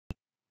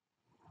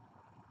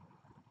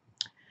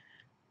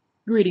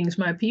Greetings,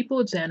 my people.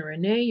 It's Anna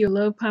Renee, your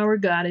love power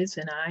goddess,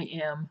 and I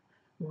am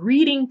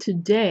reading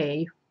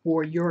today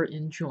for your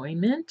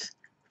enjoyment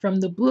from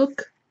the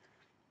book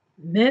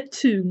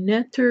METU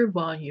NETER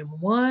Volume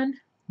 1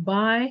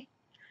 by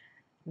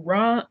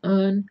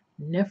Ra'un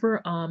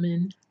Nefer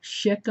Amen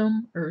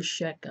Shechem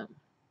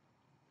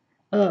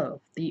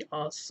of the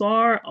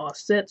Asar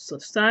Auset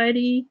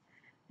Society,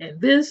 and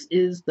this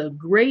is the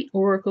great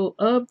oracle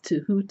of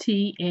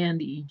Tehuti and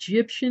the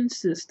Egyptian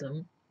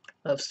system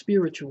of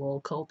spiritual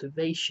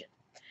cultivation.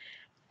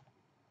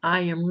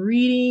 I am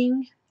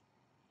reading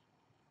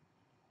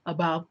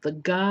about the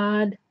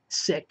god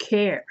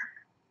Seker,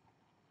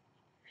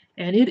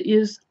 and it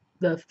is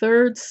the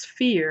third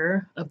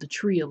sphere of the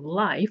tree of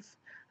life.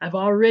 I've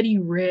already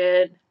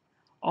read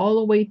all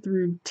the way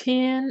through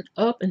 10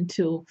 up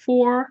until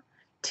 4,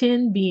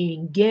 10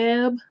 being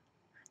Geb,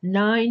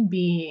 9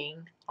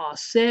 being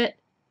Aset,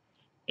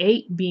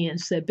 8 being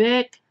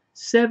Sebek,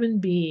 7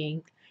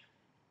 being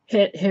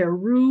Het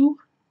Heru,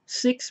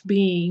 6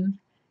 being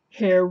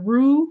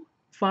Heru,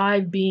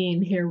 5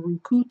 being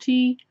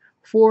Herukuti,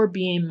 4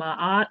 being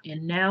Ma'at,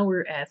 and now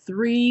we're at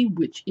 3,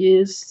 which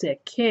is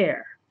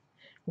Seker.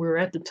 We're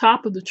at the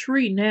top of the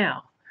tree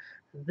now.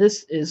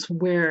 This is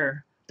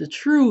where the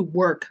true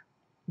work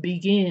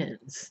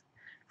begins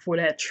for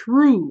that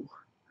true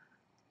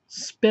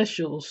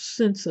special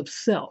sense of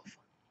self,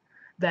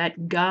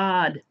 that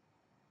God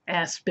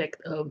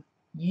aspect of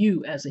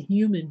you as a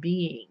human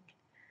being.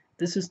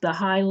 This is the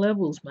high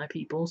levels, my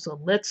people. So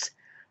let's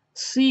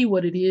see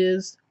what it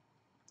is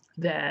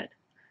that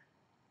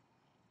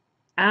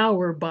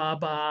our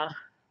Baba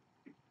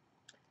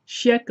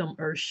Shechem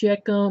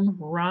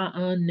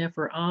Ra'un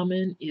Nefer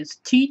Amen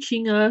is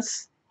teaching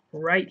us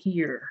right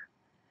here.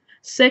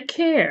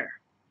 Seker.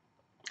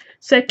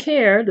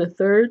 Seker, the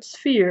third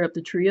sphere of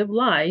the tree of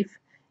life,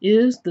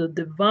 is the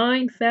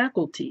divine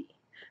faculty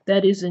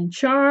that is in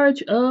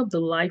charge of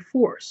the life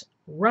force,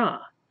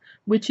 Ra,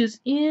 which is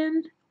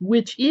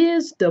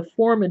the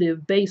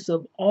formative base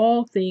of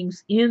all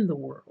things in the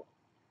world.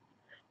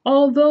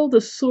 Although the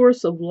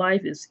source of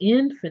life is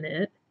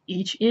infinite,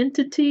 each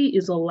entity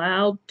is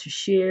allowed to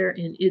share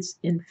in its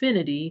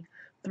infinity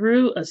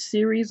through a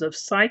series of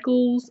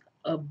cycles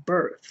of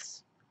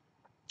births.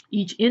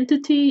 Each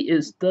entity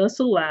is thus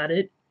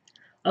allotted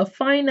a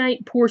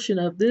finite portion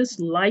of this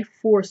life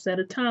force at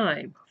a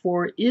time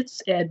for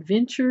its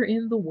adventure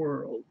in the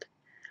world.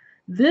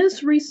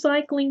 This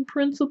recycling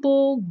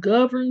principle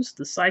governs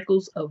the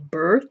cycles of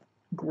birth,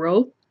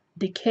 growth,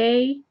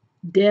 decay,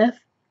 death,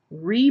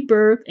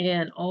 rebirth,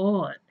 and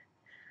on.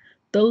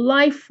 The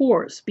life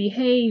force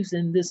behaves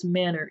in this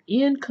manner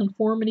in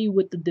conformity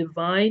with the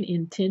divine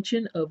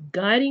intention of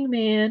guiding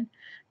man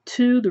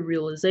to the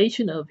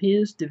realization of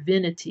his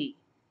divinity.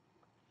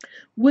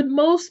 Would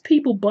most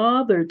people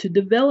bother to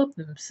develop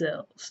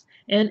themselves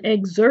and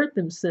exert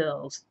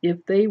themselves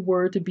if they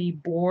were to be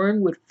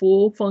born with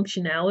full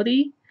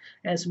functionality,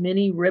 as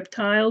many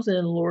reptiles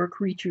and lower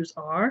creatures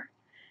are,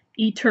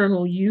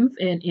 eternal youth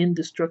and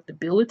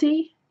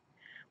indestructibility?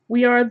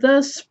 We are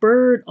thus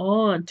spurred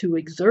on to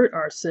exert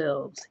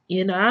ourselves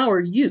in our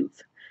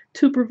youth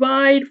to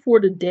provide for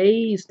the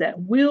days that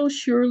will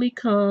surely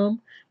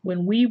come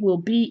when we will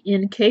be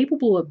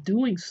incapable of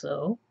doing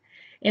so,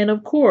 and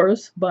of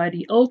course by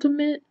the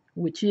ultimate,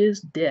 which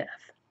is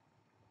death.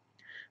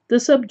 The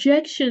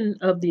subjection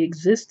of the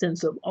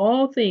existence of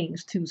all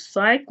things to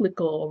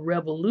cyclical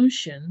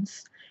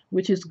revolutions,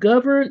 which is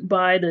governed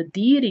by the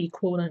deity,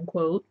 quote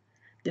unquote,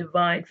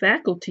 divine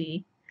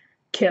faculty,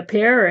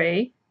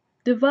 Khepere,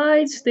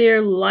 divides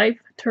their life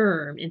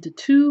term into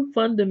two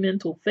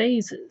fundamental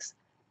phases: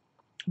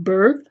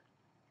 birth,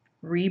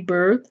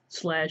 rebirth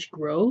slash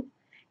growth,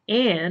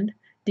 and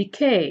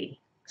decay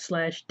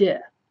slash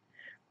death,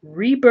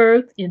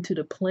 rebirth into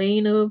the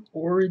plane of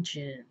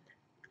origin.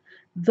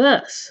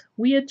 Thus,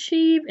 we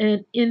achieve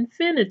an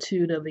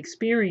infinitude of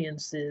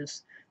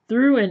experiences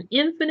through an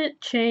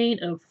infinite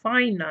chain of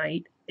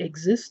finite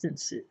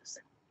existences.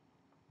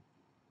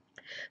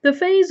 The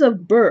phase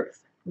of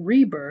birth,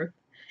 rebirth,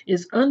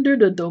 is under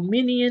the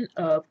dominion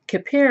of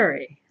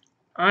Khepere,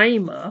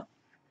 Aima,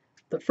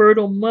 the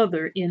fertile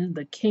mother in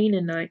the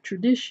Canaanite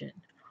tradition,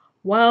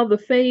 while the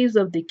phase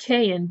of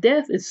decay and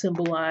death is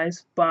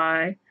symbolized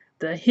by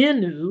the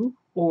Hinu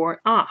or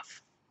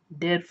Af,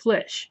 dead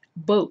flesh,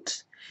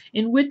 boats,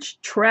 in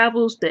which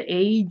travels the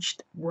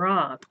aged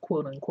Rab,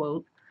 quote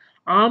unquote,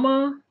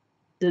 Amma,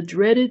 the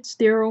dreaded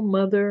sterile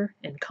mother,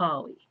 and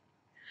Kali.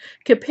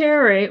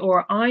 Khepere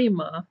or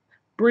Aima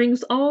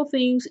brings all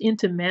things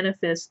into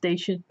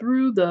manifestation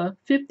through the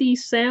 50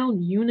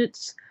 sound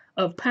units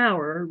of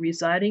power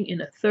residing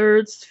in a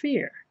third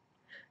sphere.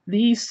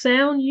 These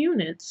sound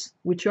units,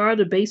 which are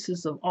the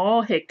basis of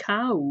all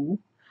Hekau,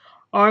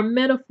 are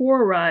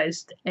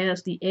metaphorized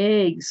as the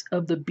eggs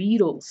of the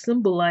beetle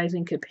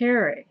symbolizing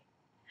Khepere,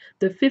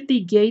 the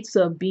 50 gates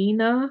of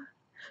Bina,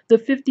 the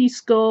 50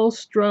 skulls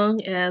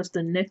strung as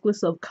the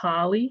necklace of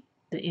Kali,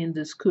 the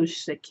Indus Kush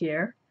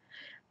Seker,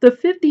 the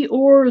 50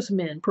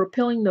 oarsmen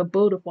propelling the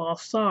boat of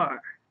Alsar,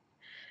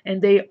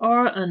 and they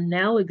are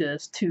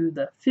analogous to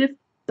the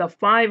the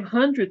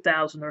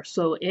 500,000 or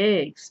so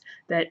eggs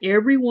that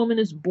every woman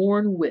is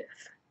born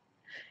with.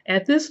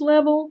 At this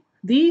level,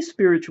 these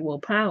spiritual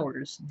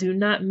powers do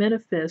not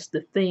manifest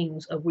the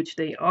things of which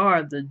they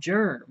are the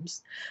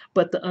germs,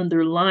 but the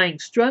underlying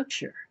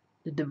structure,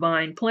 the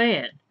divine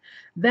plan,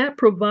 that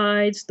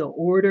provides the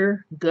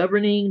order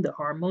governing the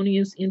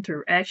harmonious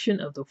interaction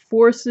of the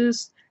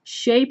forces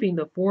shaping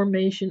the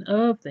formation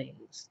of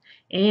things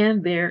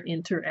and their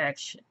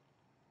interaction.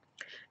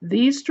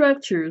 These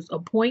structures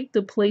appoint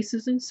the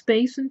places in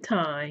space and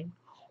time,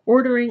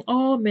 ordering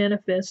all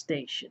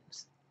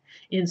manifestations.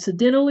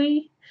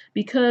 Incidentally,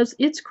 because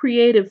its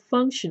creative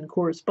function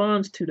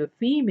corresponds to the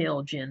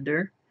female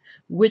gender,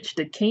 which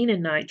the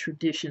Canaanite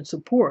tradition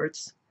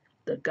supports,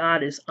 the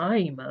goddess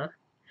Aima,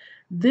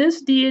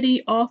 this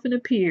deity often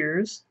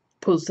appears,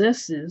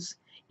 possesses,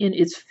 in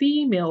its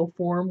female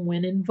form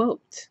when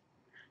invoked.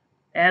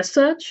 As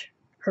such,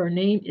 her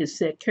name is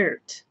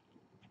Sekert.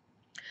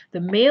 The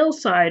male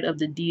side of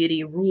the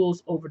deity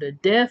rules over the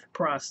death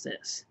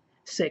process.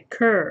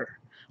 Seker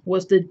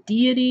was the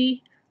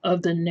deity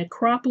of the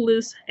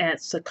necropolis at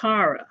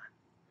Saqqara.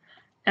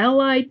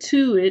 Allied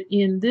to it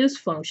in this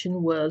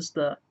function was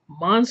the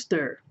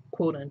monster,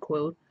 quote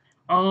unquote,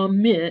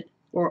 Amit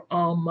or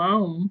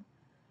Almaum,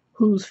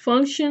 whose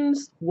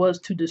functions was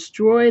to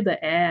destroy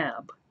the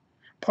Ab,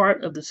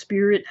 part of the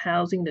spirit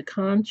housing the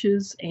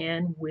conscience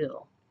and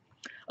will,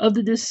 of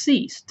the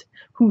deceased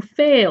who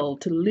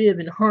failed to live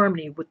in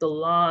harmony with the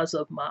laws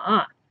of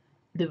Ma'at,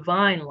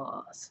 divine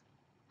laws.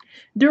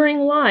 During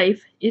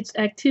life, its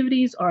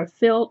activities are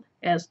felt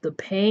as the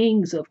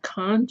pangs of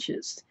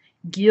conscience,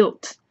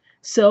 guilt,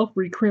 self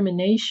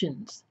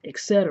recriminations,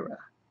 etc.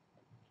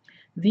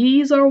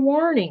 These are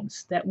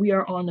warnings that we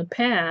are on the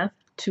path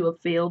to a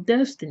failed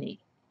destiny.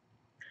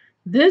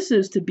 This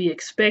is to be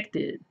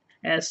expected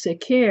as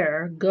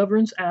Seker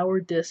governs our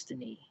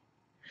destiny.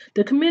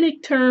 The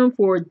Kemetic term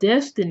for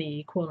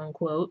destiny, quote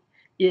unquote,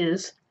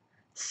 is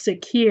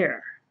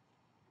Seker,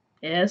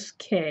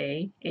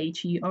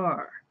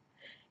 Skher,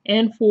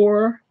 and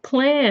for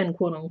plan,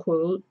 quote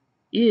unquote,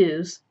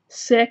 is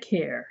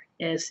Seker,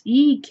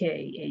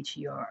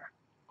 Sekher,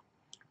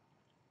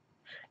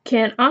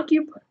 can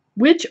occupy,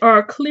 which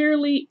are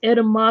clearly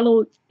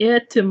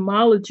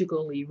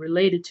etymologically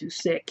related to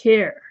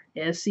Seker,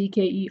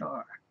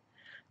 Seker.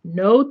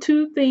 No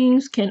two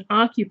things can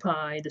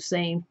occupy the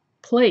same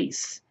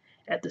place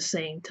at the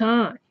same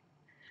time.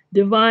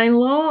 Divine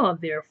law,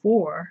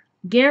 therefore,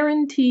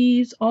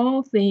 guarantees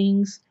all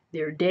things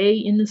their day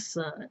in the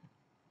sun.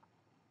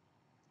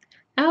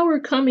 Our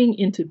coming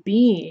into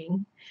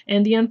being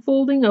and the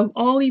unfolding of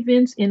all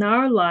events in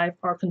our life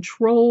are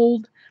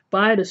controlled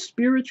by the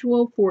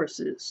spiritual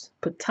forces,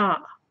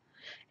 Ptah,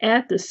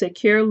 at the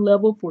Seker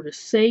level for the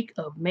sake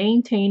of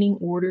maintaining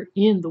order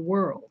in the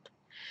world.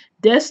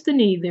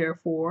 Destiny,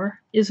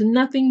 therefore, is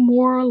nothing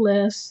more or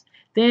less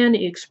than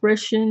the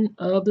expression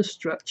of the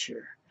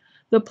structure,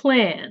 the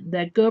plan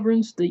that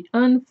governs the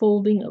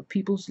unfolding of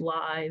people's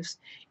lives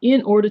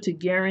in order to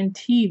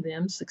guarantee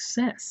them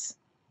success.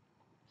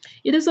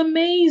 It is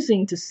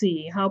amazing to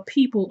see how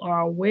people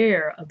are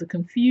aware of the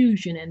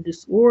confusion and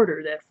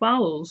disorder that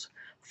follows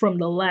from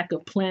the lack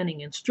of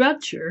planning and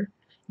structure,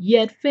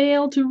 yet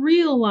fail to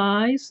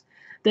realize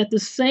that the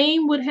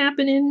same would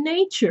happen in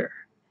nature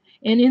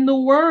and in the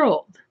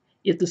world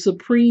if the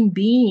Supreme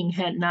Being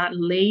had not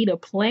laid a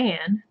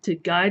plan to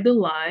guide the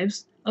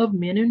lives of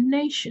men and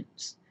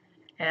nations.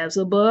 As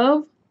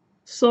above,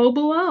 so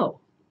below.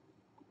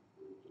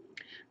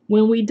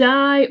 When we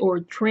die or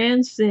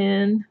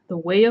transcend the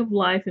way of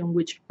life in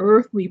which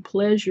earthly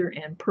pleasure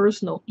and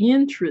personal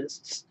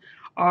interests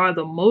are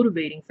the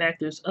motivating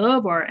factors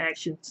of our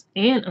actions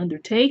and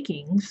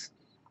undertakings,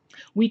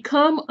 we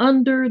come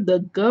under the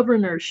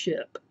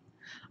governorship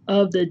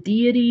of the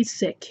deity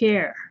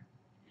Seker.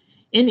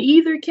 In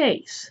either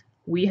case,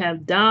 we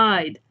have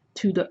died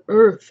to the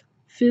earth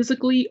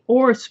physically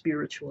or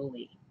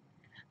spiritually.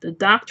 The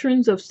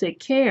doctrines of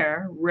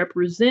Seker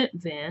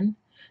represent, then,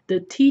 the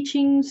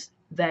teachings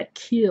that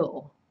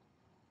kill.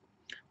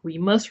 We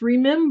must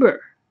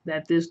remember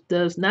that this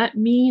does not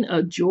mean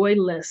a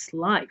joyless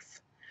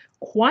life.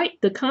 Quite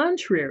the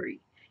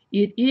contrary,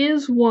 it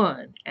is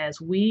one,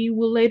 as we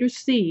will later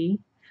see,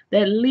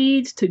 that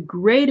leads to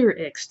greater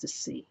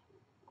ecstasy.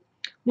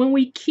 When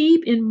we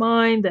keep in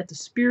mind that the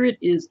spirit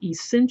is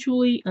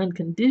essentially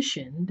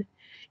unconditioned,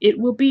 it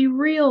will be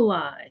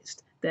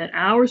realized that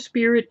our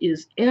spirit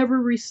is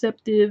ever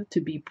receptive to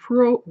be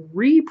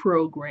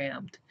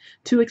reprogrammed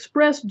to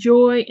express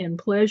joy and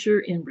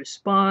pleasure in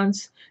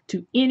response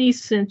to any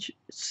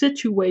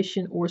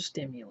situation or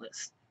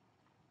stimulus.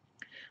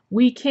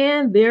 We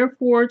can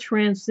therefore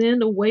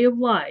transcend a way of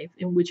life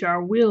in which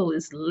our will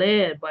is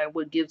led by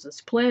what gives us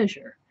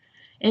pleasure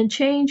and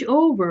change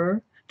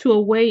over to a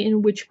way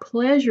in which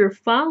pleasure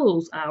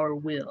follows our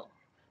will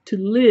to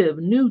live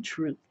new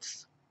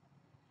truths.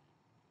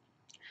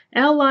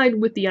 Allied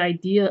with the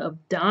idea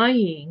of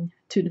dying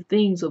to the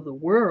things of the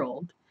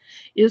world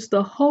is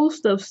the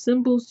host of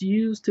symbols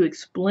used to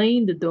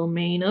explain the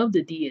domain of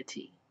the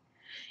deity.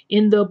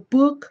 In the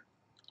book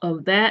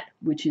of that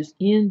which is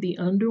in the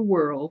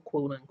underworld,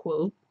 quote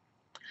unquote.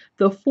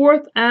 The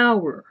fourth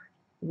hour,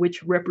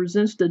 which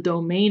represents the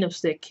domain of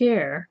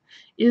Seker,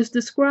 is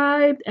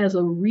described as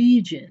a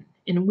region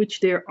in which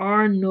there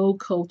are no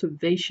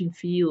cultivation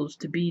fields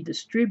to be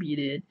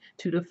distributed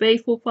to the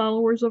faithful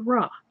followers of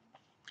Ra.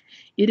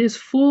 It is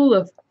full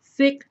of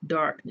thick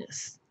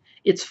darkness.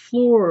 Its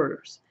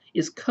floors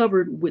is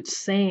covered with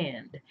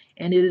sand,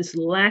 and it is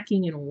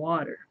lacking in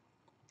water,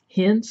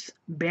 hence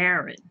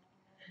barren.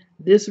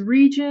 This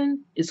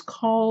region is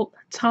called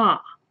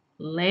Ta,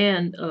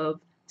 land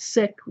of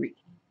Sekri,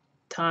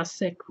 Ta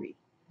Sekri.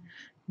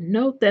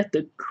 Note that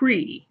the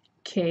Kri,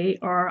 Kri,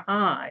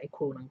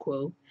 quote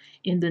unquote,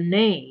 in the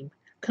name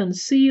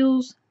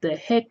conceals the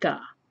Heka,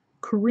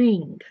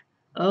 Kring,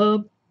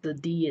 of the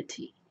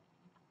deity.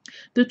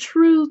 The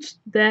truths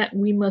that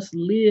we must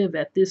live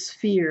at this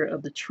sphere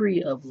of the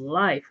tree of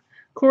life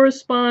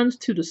corresponds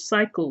to the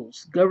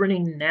cycles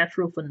governing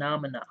natural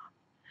phenomena.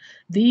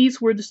 These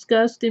were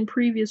discussed in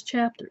previous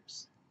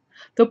chapters.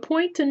 The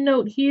point to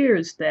note here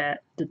is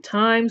that the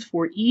times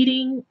for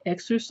eating,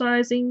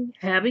 exercising,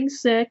 having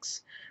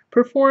sex,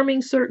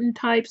 performing certain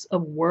types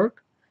of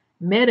work,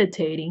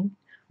 meditating,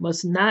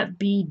 must not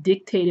be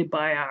dictated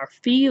by our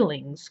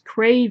feelings,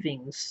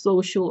 cravings,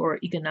 social or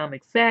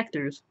economic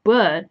factors,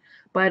 but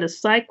by the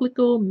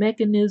cyclical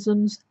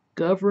mechanisms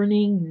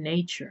governing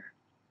nature.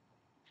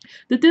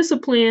 The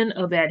discipline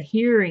of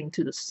adhering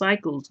to the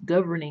cycles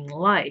governing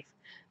life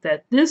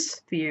that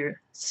this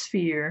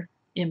sphere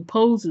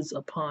imposes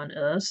upon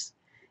us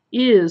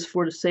is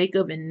for the sake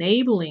of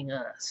enabling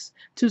us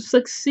to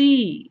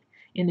succeed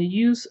in the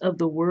use of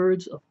the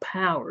words of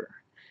power,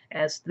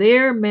 as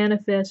their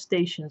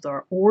manifestations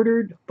are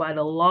ordered by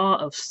the law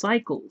of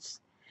cycles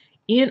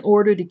in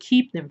order to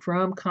keep them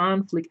from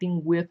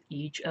conflicting with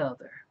each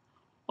other.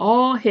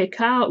 All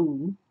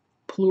Hekau,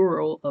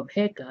 plural of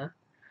Heka,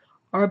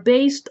 are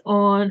based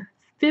on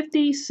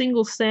 50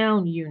 single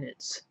sound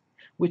units,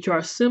 which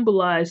are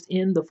symbolized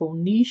in the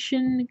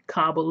Phoenician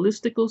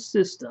Kabbalistical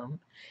system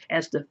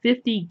as the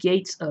 50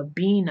 gates of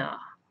Bina,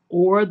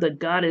 or the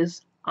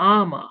goddess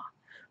Amma,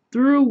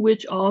 through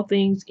which all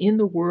things in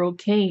the world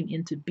came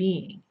into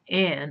being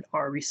and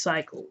are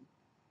recycled.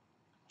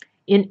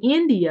 In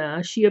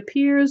India, she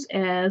appears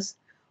as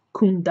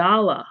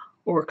Kundala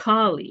or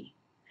Kali,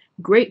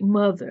 Great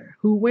Mother,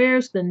 who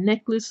wears the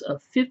necklace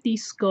of 50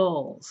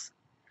 skulls.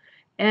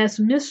 As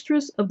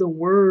mistress of the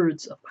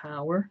words of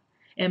power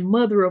and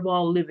mother of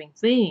all living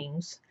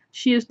things,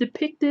 she is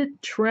depicted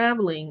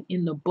traveling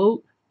in the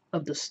boat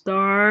of the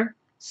star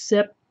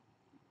Septid,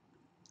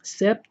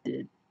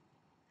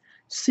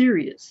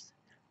 Sirius,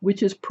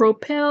 which is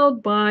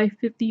propelled by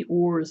 50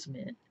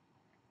 oarsmen.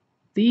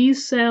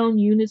 These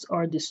sound units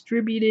are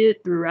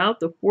distributed throughout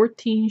the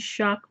 14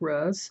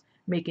 chakras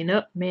making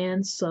up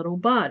man's subtle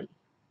body.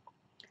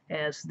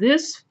 As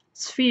this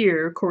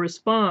sphere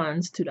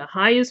corresponds to the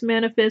highest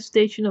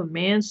manifestation of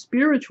man's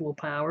spiritual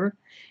power,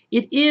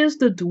 it is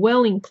the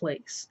dwelling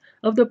place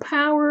of the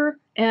power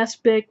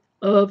aspect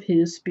of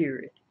his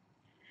spirit.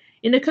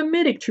 In the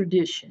Kemetic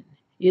tradition,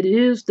 it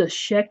is the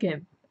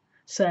Shechem,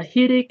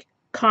 Sahidic,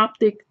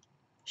 Coptic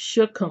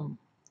Shechem.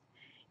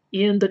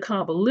 In the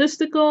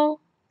Kabbalistical,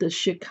 the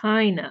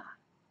Shekinah.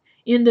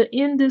 In the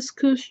Indus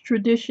Kush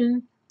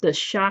tradition, the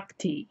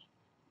Shakti.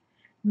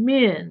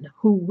 Men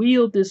who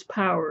wield this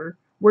power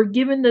were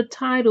given the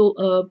title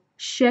of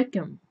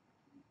Shechem.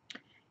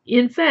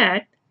 In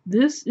fact,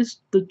 this is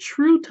the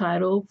true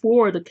title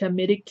for the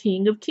Kemetic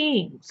King of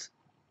Kings.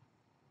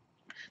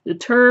 The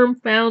term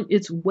found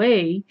its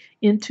way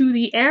into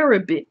the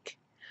Arabic,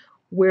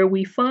 where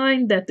we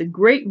find that the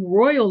great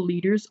royal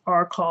leaders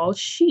are called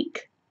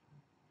Sheikh.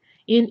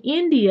 In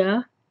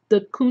India,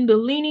 the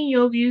Kundalini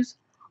yogis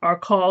are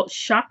called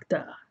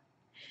Shakta,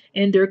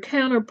 and their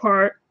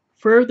counterpart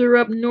further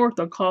up north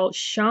are called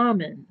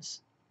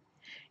shamans.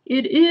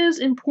 It is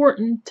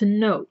important to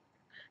note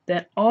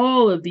that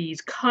all of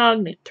these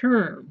cognate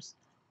terms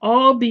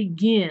all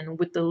begin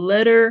with the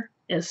letter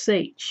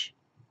SH.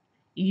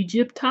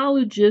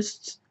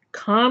 Egyptologists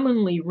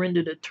commonly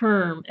render the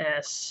term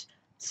as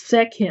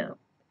Sekhem,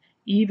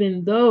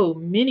 even though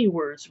many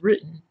words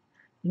written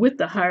with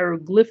the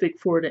hieroglyphic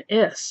for the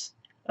S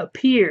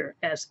appear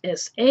as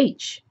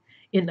SH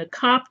in the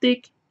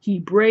Coptic,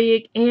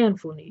 Hebraic, and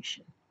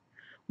Phoenician.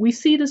 We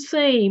see the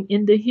same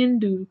in the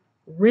Hindu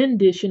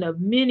rendition of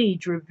many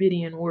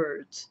Dravidian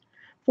words.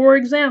 For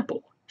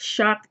example,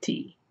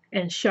 Shakti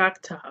and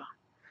Shakta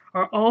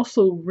are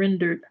also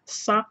rendered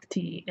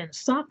Sakti and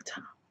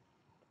Sakta.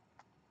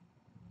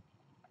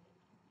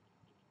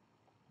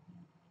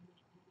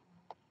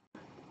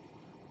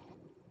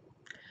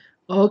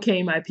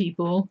 Okay, my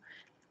people,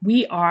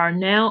 we are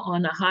now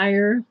on a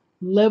higher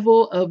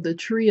level of the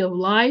tree of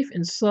life,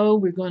 and so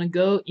we're going to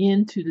go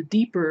into the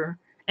deeper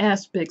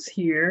aspects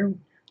here.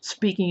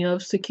 Speaking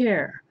of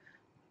Seker,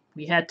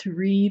 we had to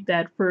read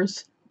that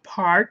first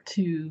part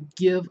to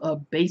give a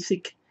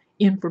basic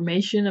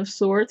information of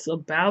sorts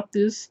about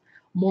this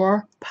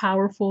more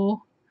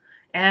powerful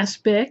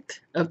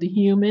aspect of the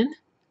human.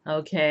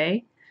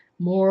 Okay,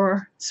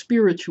 more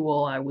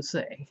spiritual, I would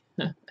say.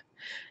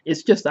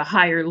 It's just a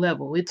higher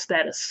level. It's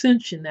that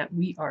ascension that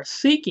we are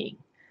seeking,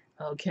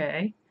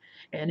 okay?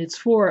 And it's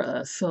for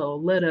us. So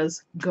let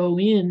us go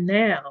in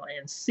now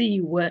and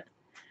see what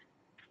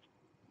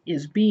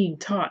is being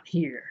taught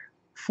here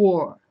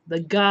for the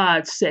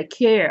god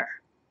Seker.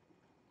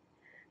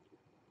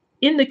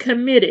 In the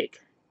Kemetic,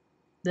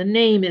 the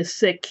name is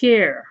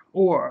Seker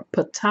or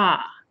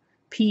Ptah,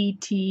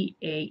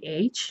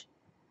 Ptah,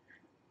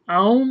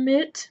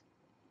 Aumit,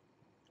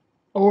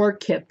 or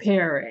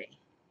Kepere.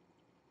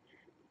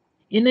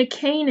 In the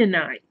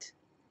Canaanite,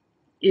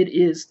 it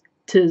is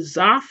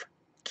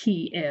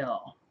Tzafkiel,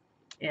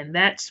 and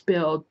that's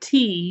spelled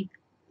T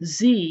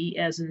Z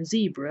as in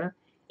zebra,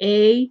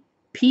 Aphki,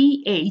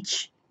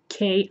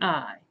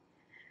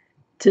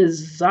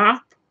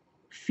 Tzafkiel.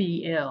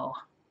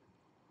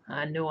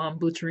 I know I'm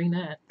butchering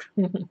that.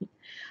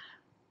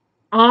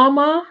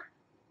 Ama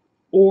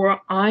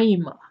or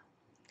Aima.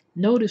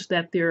 Notice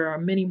that there are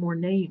many more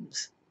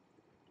names.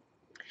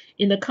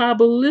 In the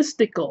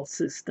Kabbalistical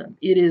system,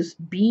 it is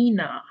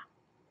Bina.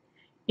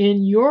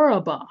 In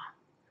Yoruba,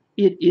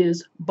 it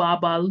is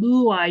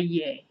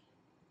Babaluaye.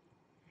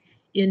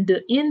 In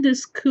the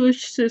Indus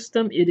Kush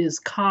system, it is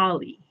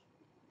Kali.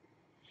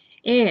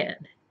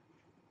 And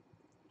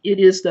it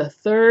is the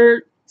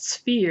third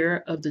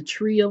sphere of the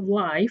tree of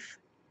life.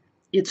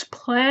 Its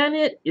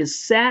planet is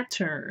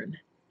Saturn,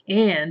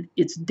 and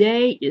its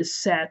day is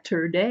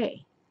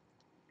Saturday.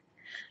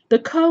 The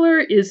color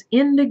is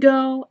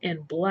indigo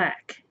and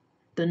black.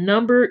 The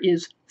number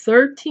is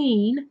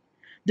 13.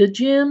 The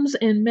gems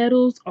and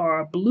metals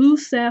are blue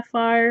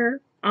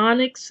sapphire,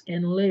 onyx,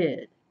 and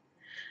lead.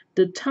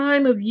 The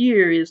time of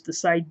year is the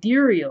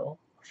sidereal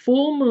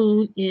full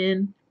moon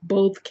in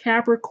both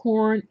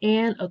Capricorn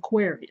and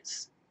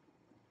Aquarius.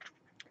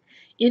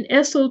 In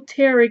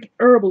esoteric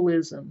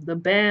herbalism, the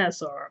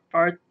baths are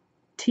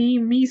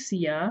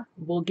Artemisia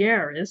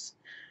vulgaris,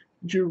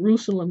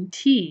 Jerusalem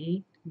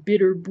tea,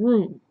 bitter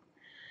broom.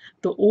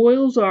 The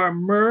oils are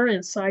myrrh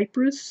and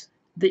cypress.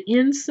 The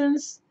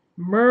incense,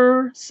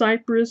 myrrh,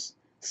 cypress,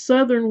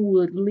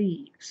 southernwood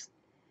leaves.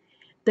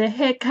 The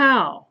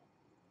hekau,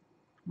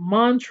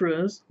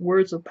 mantras,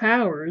 words of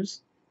power,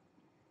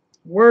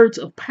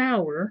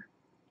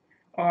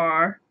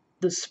 are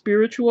the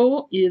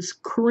spiritual is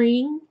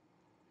Kring,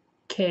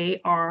 Kring,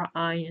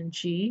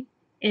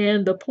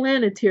 and the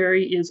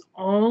planetary is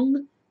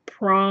Ong,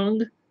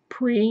 Prong,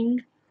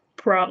 Pring,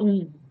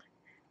 Praung,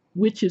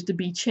 which is to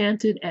be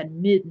chanted at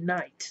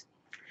midnight.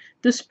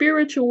 The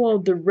spiritual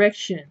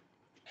direction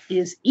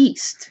is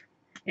east,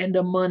 and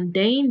the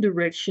mundane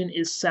direction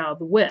is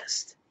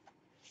southwest.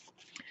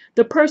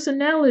 The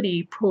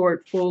personality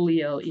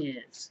portfolio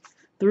is,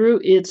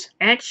 through its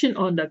action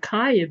on the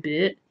kaya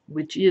bit,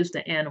 which is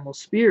the animal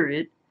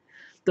spirit,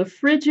 the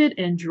frigid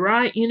and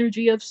dry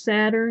energy of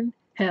Saturn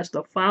has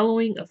the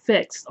following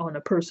effects on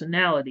the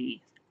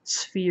personality,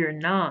 sphere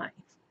 9.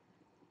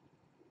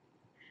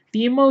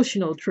 The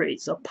emotional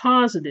traits, a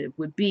positive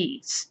would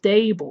be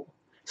stable,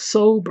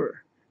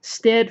 sober,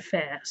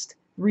 steadfast,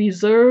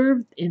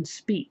 reserved in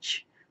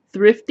speech,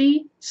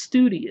 thrifty,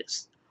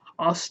 studious,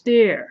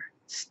 austere,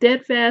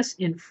 steadfast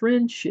in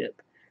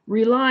friendship,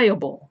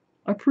 reliable,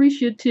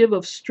 appreciative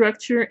of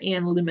structure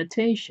and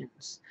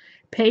limitations,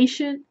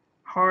 patient,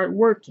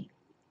 hardworking.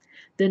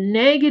 The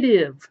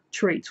negative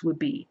traits would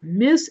be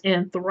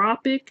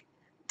misanthropic,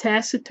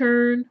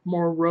 taciturn,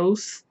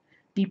 morose,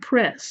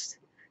 depressed,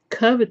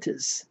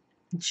 covetous,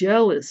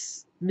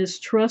 jealous,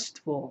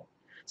 mistrustful,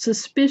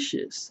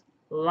 suspicious,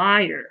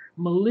 liar,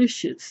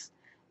 malicious,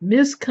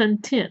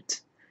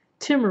 miscontent,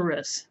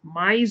 timorous,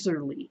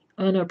 miserly,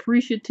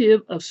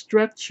 unappreciative of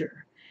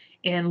structure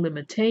and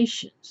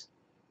limitations,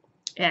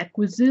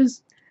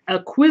 acquisitive,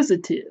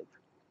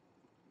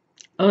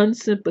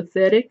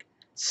 unsympathetic,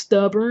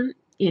 stubborn,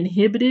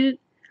 inhibited,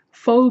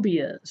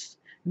 phobias,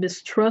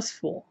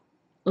 mistrustful,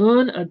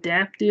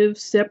 unadaptive,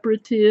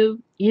 separative,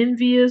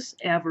 envious,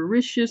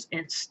 avaricious,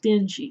 and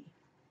stingy.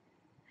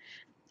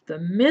 The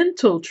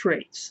mental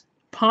traits,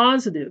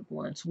 positive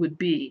ones, would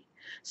be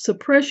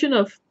suppression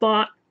of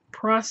thought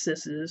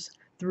processes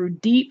through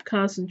deep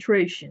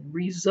concentration,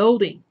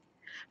 resulting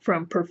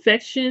from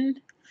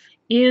perfection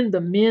in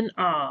the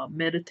MENA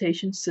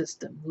meditation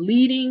system,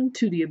 leading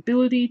to the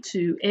ability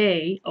to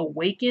A.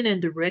 Awaken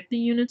and direct the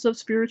units of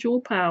spiritual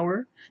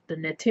power, the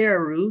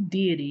NETERU,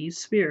 deities,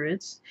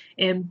 spirits,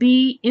 and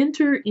B.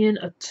 Enter in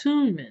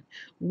attunement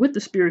with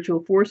the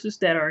spiritual forces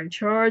that are in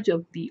charge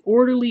of the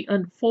orderly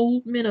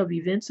unfoldment of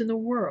events in the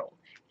world.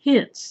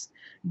 Hence,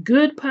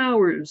 good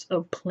powers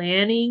of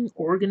planning,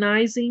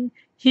 organizing,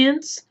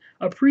 hence,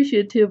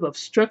 appreciative of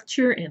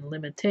structure and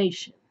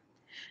limitation.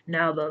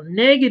 Now, the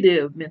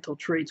negative mental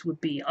traits would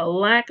be a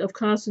lack of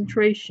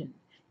concentration,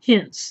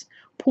 hence,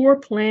 poor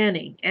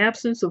planning,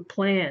 absence of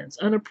plans,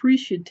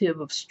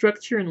 unappreciative of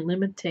structure and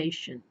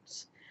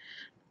limitations.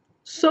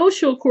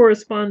 Social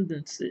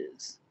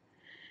correspondences,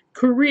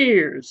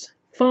 careers,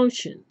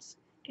 functions,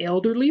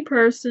 elderly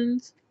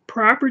persons,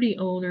 property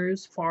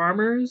owners,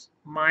 farmers,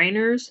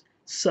 miners,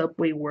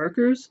 subway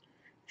workers,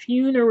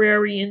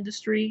 funerary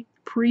industry,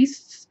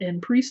 priests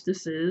and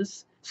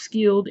priestesses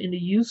skilled in the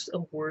use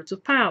of words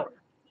of power.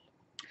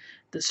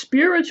 The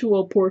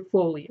spiritual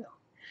portfolio,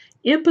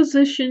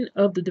 imposition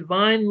of the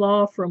divine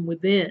law from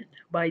within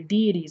by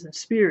deities and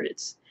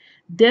spirits,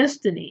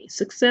 destiny,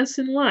 success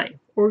in life,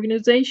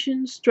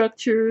 organization,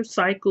 structure,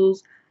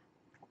 cycles,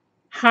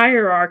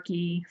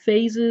 hierarchy,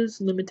 phases,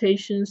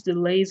 limitations,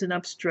 delays, and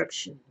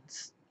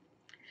obstructions.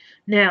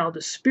 Now,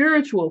 the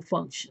spiritual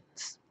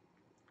functions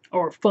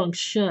or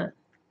function.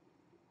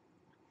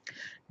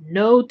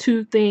 No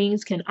two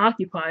things can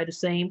occupy the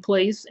same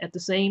place at the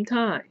same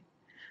time.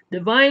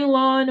 Divine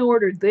law and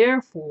order,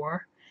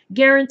 therefore,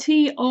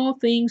 guarantee all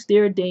things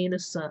their day in the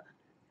sun.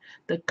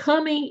 The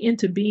coming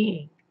into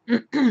being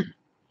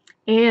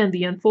and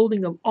the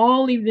unfolding of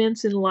all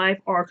events in life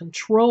are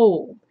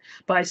controlled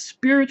by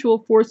spiritual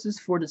forces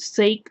for the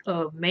sake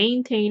of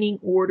maintaining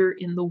order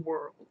in the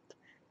world.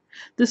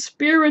 The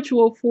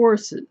spiritual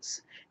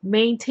forces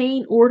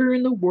maintain order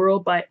in the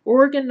world by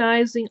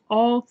organizing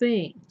all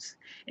things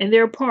and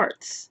their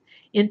parts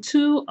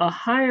into a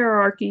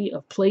hierarchy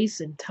of place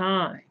and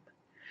time.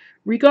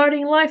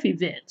 Regarding life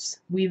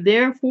events, we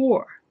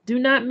therefore do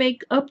not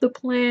make up the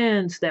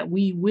plans that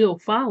we will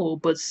follow,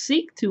 but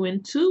seek to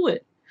intuit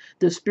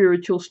the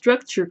spiritual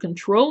structure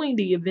controlling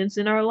the events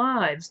in our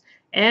lives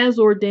as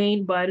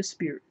ordained by the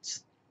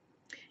spirits.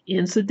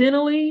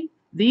 Incidentally,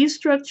 these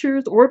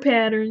structures or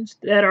patterns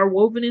that are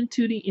woven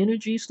into the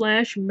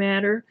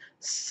energy/matter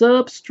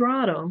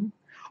substratum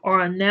are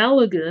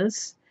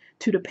analogous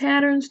to the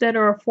patterns that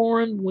are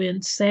formed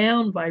when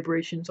sound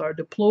vibrations are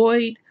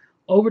deployed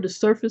over the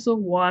surface of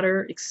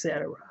water,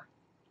 etc.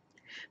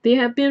 They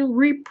have been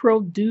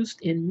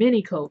reproduced in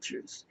many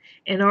cultures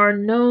and are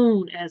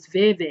known as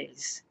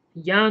veves,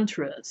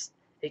 yantras,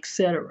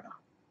 etc.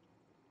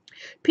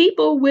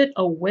 People with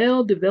a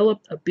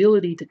well-developed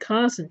ability to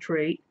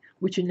concentrate,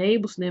 which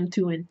enables them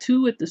to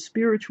intuit the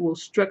spiritual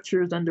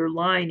structures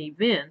underlying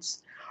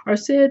events, are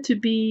said to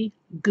be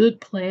good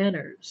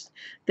planners.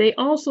 They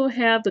also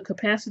have the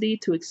capacity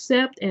to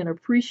accept and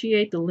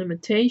appreciate the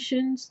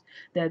limitations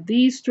that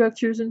these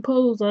structures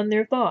impose on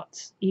their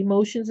thoughts,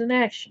 emotions, and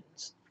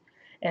actions.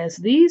 As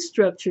these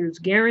structures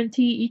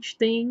guarantee each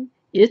thing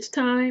its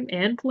time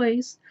and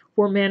place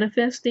for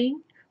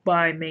manifesting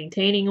by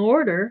maintaining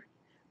order,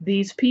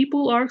 these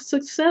people are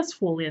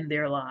successful in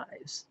their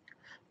lives.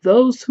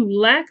 Those who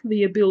lack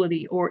the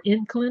ability or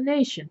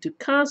inclination to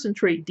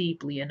concentrate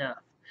deeply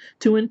enough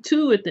to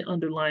intuit the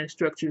underlying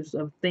structures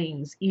of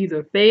things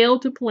either fail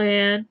to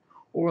plan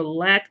or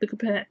lack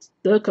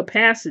the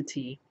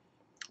capacity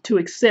to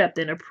accept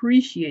and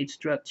appreciate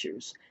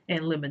structures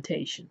and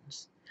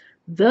limitations.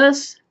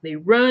 Thus, they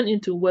run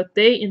into what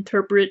they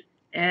interpret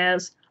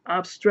as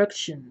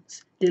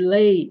obstructions,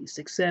 delays,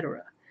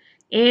 etc.,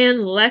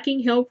 and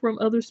lacking help from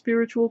other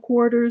spiritual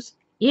quarters,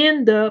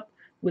 end up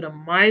with a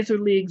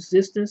miserly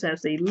existence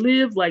as they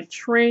live like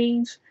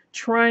trains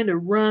trying to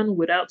run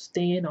without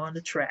staying on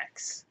the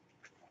tracks.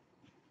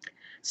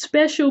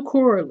 Special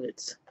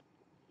correlates.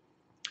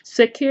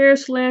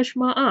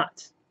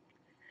 Seker/Ma'at.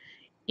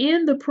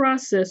 In the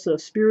process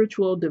of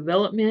spiritual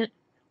development,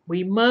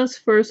 we must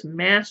first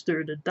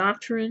master the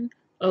doctrine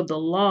of the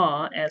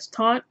law as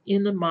taught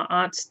in the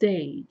Ma'at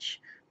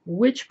stage,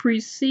 which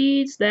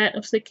precedes that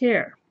of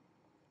Seker.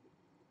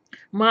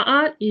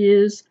 Ma'at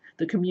is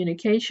the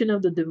communication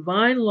of the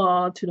divine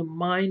law to the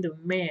mind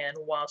of man,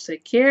 while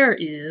Seker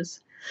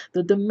is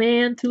the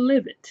demand to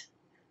live it.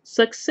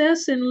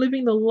 Success in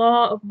living the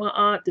law of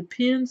Ma'at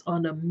depends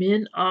on the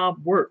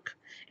Min-Ab work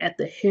at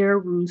the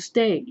Heru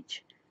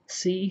stage.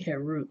 See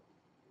Heru.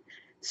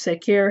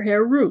 Seker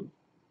Heru.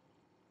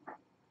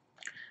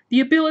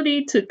 The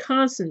ability to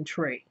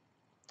concentrate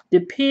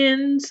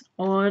depends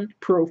on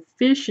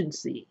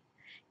proficiency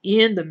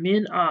in the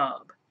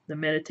Min-Ab, the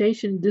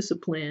meditation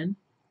discipline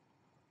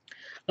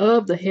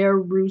of the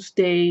Heru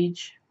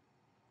stage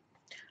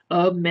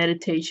of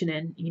meditation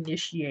and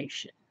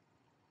initiation.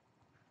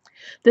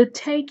 The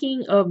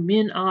taking of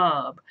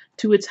Min-Ab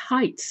to its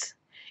heights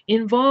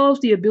involves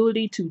the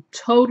ability to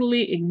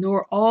totally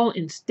ignore all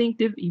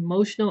instinctive,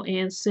 emotional,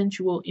 and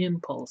sensual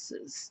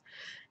impulses.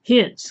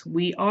 Hence,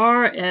 we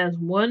are as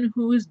one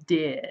who is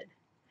dead.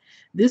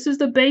 This is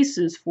the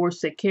basis for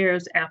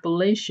Seker's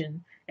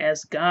appellation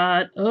as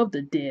God of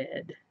the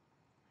dead.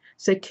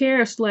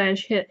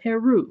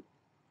 Seker/Het-Heru.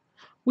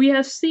 We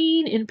have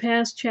seen in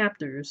past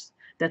chapters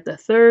that the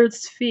third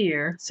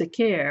sphere,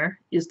 Seker,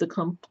 is the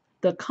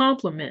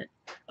complement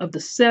of the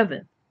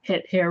seventh,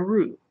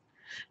 Het-Heru.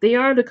 They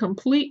are the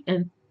complete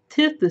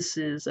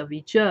antithesis of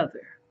each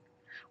other.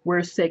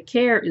 Where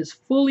Seker is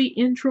fully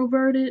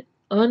introverted,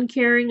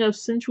 uncaring of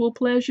sensual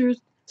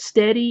pleasures,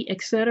 steady,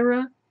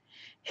 etc.,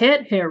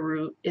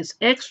 Het-Heru is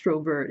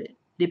extroverted,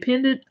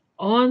 dependent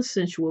on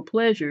sensual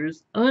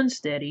pleasures,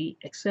 unsteady,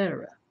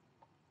 etc.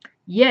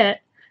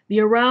 Yet, the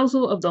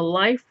arousal of the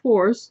life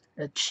force,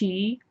 a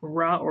chi,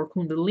 ra, or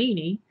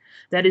kundalini,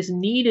 that is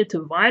needed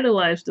to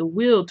vitalize the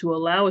will to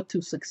allow it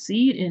to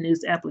succeed in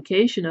its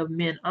application of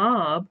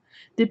Min-Ab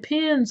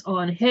depends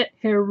on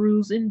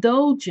Het-Heru's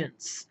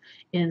indulgence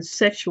in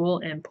sexual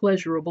and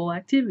pleasurable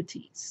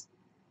activities.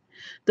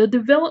 The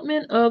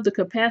development of the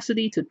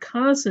capacity to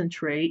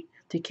concentrate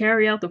to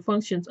carry out the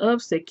functions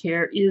of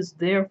Seker is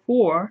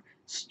therefore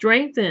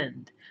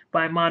strengthened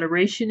by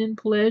moderation in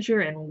pleasure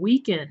and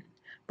weakened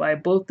by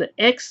both the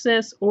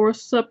excess or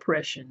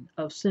suppression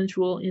of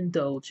sensual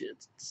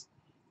indulgence.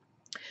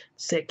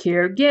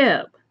 Seker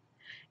Geb.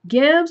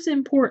 Geb's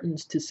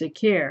importance to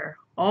Seker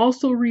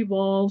also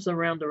revolves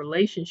around the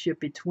relationship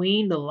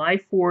between the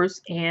life force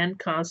and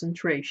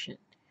concentration.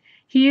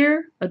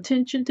 Here,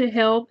 attention to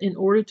health in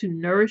order to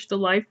nourish the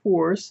life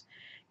force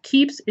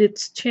keeps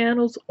its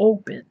channels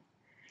open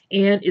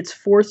and its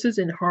forces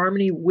in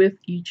harmony with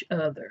each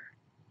other.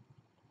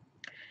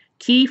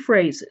 Key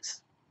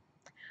phrases: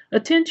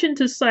 attention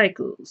to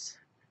cycles,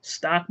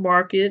 stock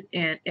market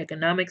and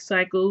economic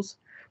cycles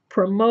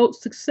promote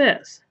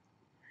success.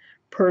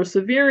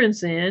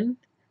 Perseverance in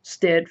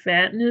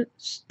steadfastness,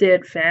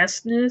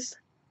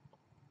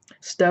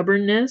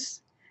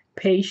 stubbornness,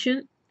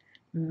 patient,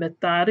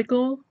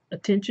 methodical,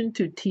 attention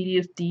to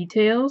tedious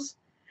details,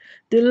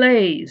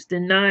 delays,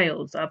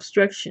 denials,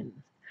 obstruction,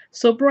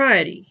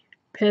 sobriety,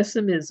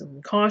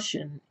 pessimism,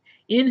 caution,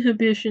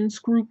 inhibition,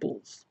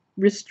 scruples,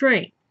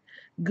 restraint,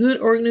 good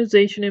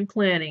organization and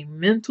planning,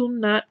 mental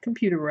not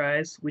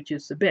computerized, which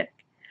is the Beck,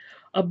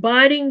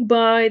 abiding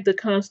by the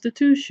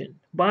Constitution,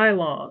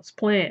 bylaws,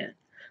 plan,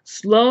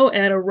 slow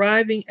at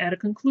arriving at a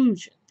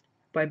conclusion,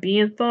 by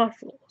being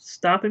thoughtful,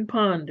 stop and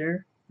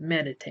ponder,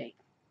 meditate.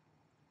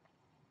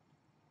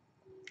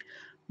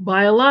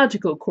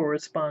 Biological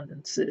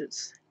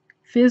correspondences.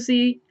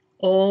 Physiology.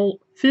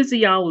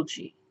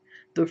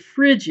 The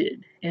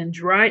frigid and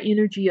dry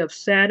energy of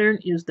Saturn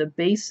is the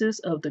basis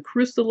of the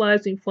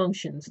crystallizing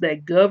functions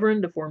that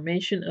govern the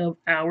formation of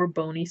our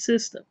bony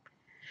system.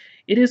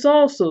 It is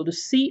also the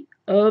seat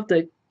of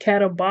the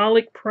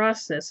catabolic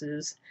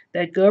processes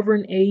that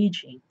govern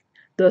aging,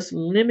 thus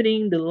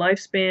limiting the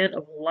lifespan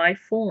of life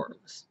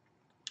forms.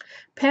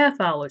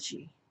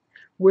 Pathology,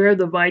 where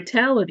the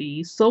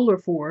vitality, solar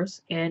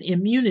force, and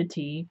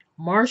immunity,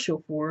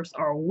 martial force,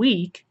 are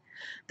weak,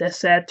 the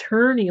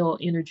Saturnial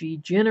energy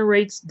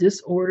generates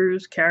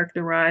disorders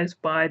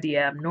characterized by the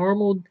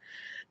abnormal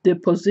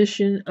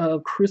deposition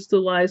of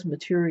crystallized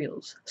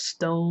materials,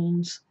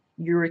 stones,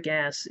 uric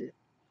acid,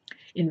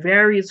 in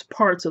various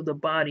parts of the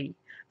body,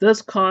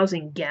 thus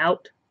causing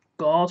gout,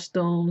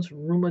 gallstones,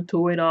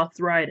 rheumatoid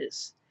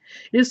arthritis.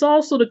 It is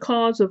also the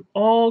cause of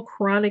all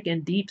chronic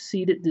and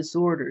deep-seated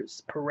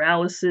disorders,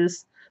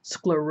 paralysis,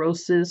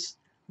 sclerosis,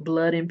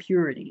 blood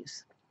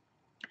impurities.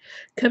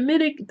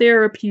 Comedic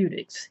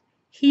therapeutics,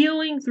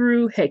 healing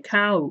through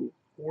hekau,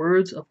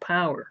 words of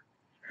power,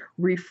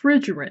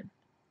 refrigerant,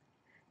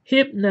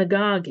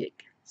 hypnagogic,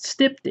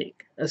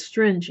 styptic,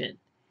 astringent,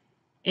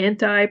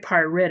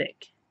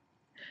 antipyretic.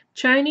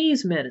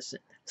 Chinese medicine,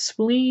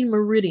 spleen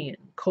meridian,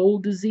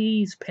 cold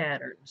disease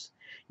patterns,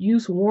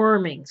 use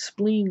warming,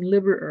 spleen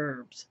liver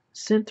herbs,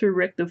 center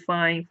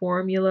rectifying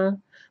formula,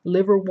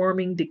 liver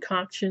warming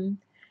decoction,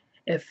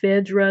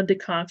 ephedra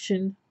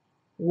decoction,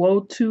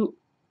 wotu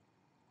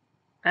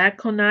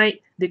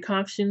aconite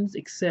decoctions,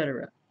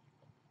 etc.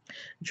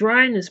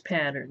 Dryness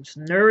patterns,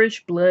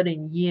 nourish blood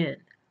and yin,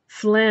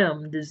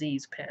 phlegm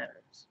disease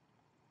patterns.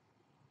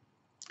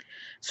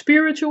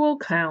 Spiritual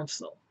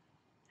counsel.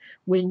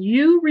 When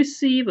you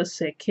receive a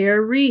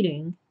Seker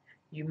reading,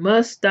 you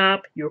must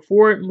stop your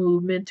forward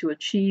movement to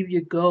achieve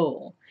your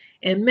goal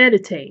and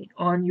meditate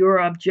on your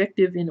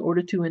objective in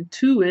order to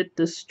intuit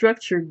the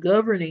structure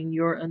governing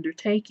your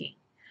undertaking,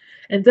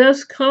 and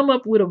thus come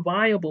up with a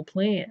viable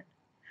plan.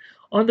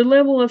 On the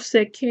level of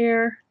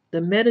Seker,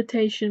 the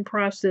meditation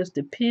process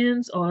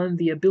depends on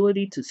the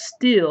ability to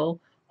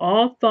still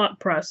all thought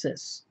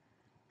processes,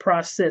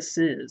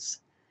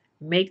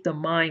 make the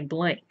mind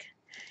blank,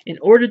 in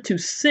order to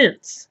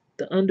sense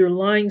the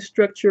underlying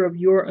structure of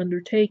your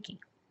undertaking.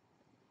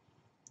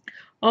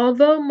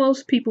 Although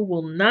most people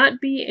will not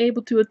be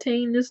able to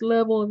attain this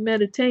level of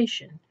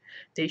meditation,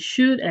 they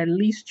should at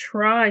least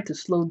try to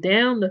slow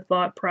down the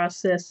thought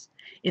process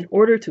in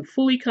order to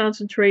fully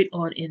concentrate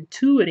on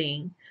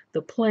intuiting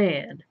the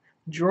plan,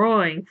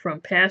 drawing from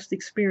past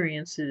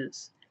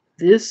experiences.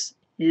 This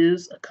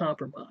is a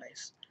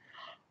compromise.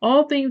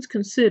 All things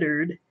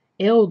considered,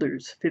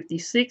 elders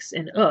 56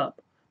 and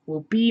up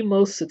will be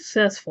most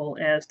successful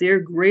as their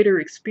greater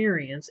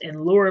experience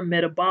and lower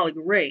metabolic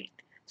rate,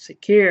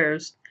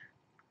 Seker's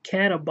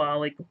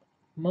catabolic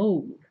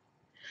mode,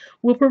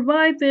 will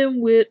provide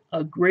them with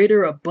a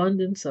greater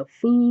abundance of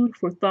food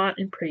for thought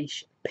and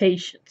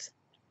patience.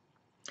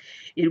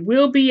 It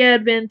will be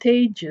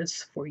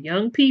advantageous for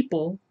young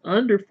people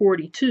under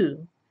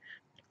 42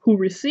 who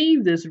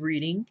receive this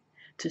reading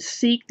to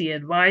seek the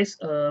advice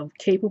of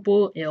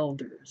capable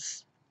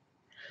elders.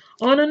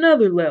 On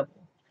another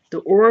level, the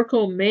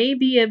oracle may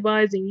be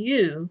advising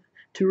you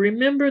to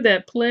remember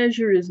that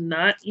pleasure is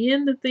not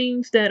in the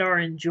things that are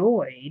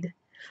enjoyed,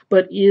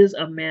 but is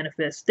a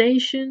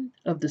manifestation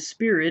of the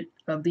spirit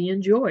of the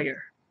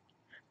enjoyer.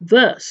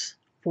 Thus,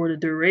 for the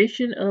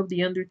duration of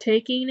the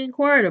undertaking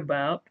inquired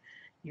about,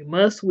 you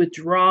must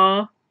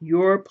withdraw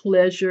your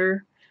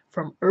pleasure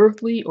from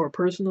earthly or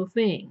personal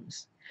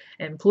things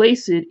and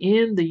place it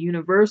in the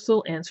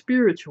universal and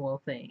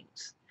spiritual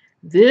things.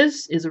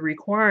 This is a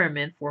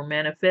requirement for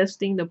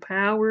manifesting the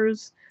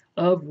powers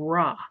of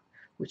Ra,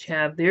 which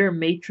have their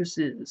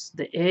matrices,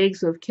 the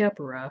eggs of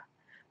Khepera,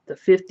 the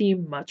 50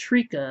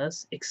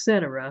 matrikas,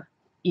 etc.,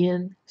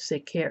 in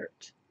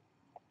Sekert.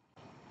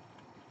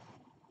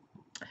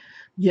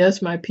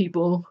 Yes, my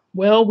people.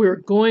 Well, we're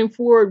going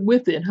forward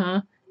with it,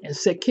 huh? And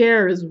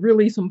Seker is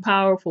really some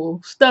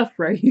powerful stuff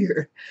right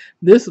here.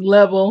 This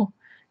level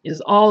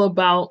is all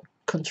about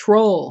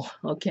control,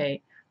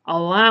 okay?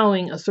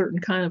 Allowing a certain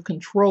kind of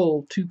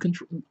control to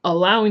control,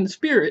 allowing the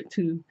spirit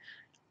to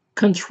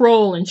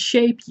control and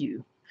shape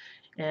you.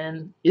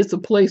 And it's a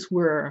place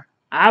where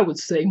I would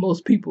say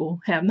most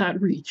people have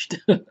not reached.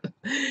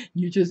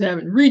 You just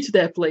haven't reached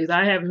that place.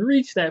 I haven't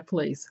reached that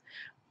place.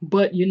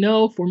 But you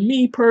know, for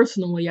me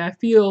personally, I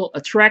feel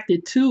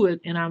attracted to it,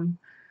 and I'm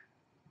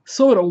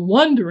sort of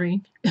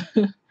wondering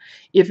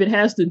if it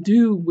has to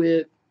do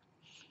with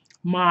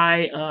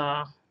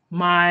my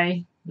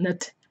my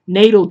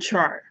natal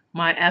chart,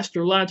 my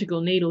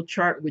astrological natal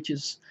chart, which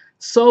is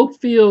so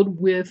filled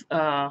with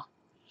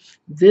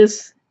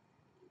this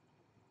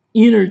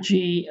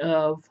energy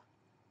of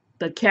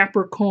the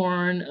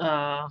Capricorn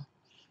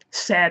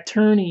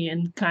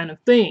Saturnian kind of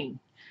thing.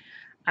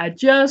 I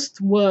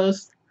just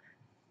was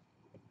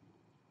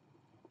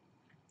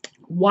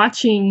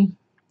watching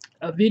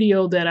a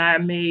video that I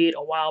made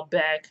a while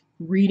back,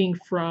 reading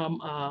from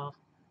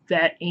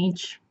that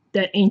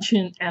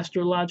ancient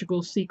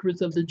astrological secrets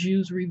of the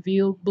Jews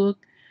revealed book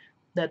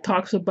that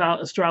talks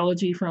about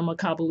astrology from a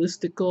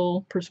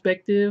kabbalistical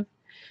perspective.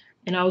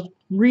 And I was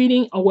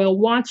reading, well,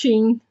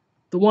 watching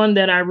the one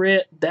that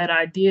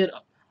I did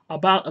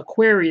about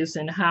Aquarius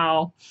and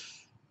how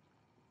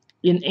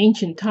in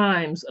ancient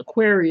times,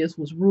 Aquarius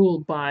was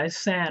ruled by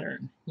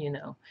Saturn, you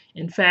know.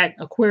 In fact,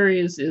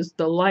 Aquarius is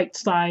the light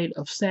side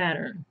of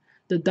Saturn,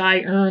 the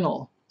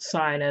diurnal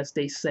side, as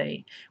they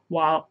say,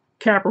 while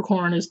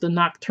Capricorn is the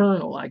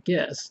nocturnal, I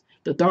guess,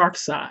 the dark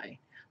side.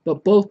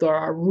 But both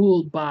are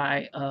ruled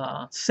by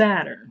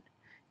Saturn,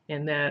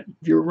 and that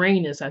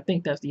Uranus, I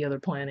think that's the other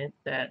planet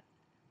that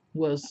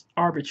was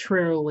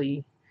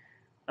arbitrarily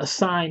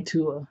assigned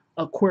to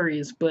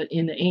Aquarius, but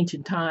in the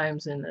ancient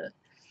times, in the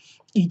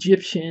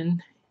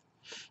Egyptian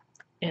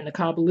and the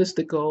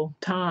Kabbalistical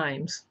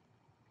times,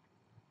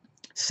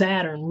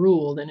 Saturn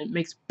ruled, and it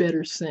makes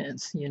better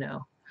sense, you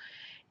know.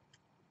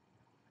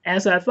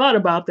 As I thought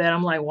about that,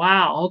 I'm like,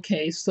 wow,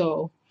 okay,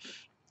 so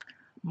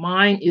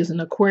mine is an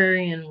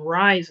Aquarian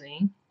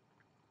rising.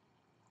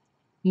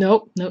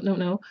 Nope, nope, nope,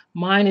 no.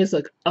 Mine is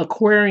an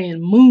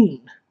Aquarian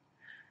moon.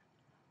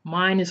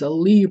 Mine is a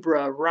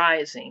Libra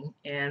rising,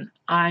 and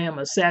I am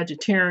a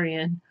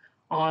Sagittarian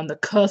on the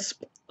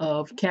cusp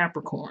of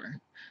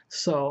Capricorn.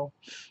 So,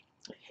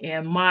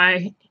 and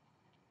I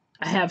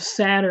have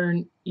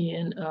Saturn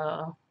in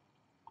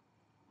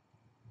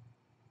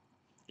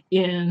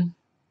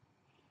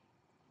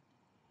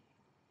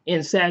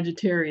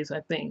Sagittarius, I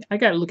think. I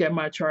got to look at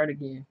my chart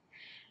again.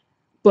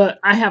 But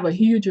I have a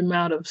huge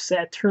amount of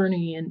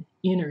Saturnian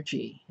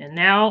energy. And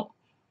now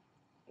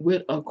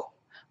with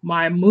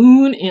my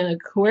moon in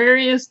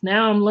Aquarius,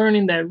 now I'm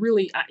learning that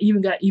really I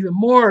even got even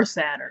more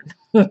Saturn.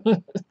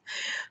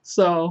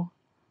 So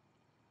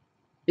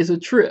it's a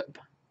trip.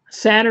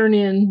 Saturn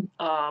in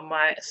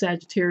my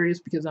Sagittarius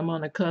because I'm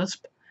on the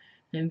cusp.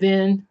 And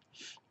then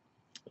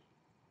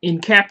in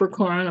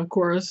Capricorn, of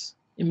course,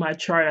 in my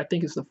chart, I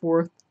think it's the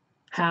 4th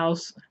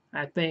house,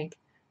 I think.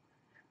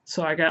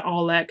 So I got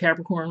all that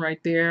Capricorn right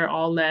there,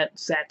 all that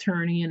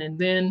Saturnian, and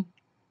then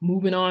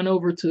moving on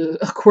over to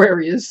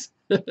Aquarius,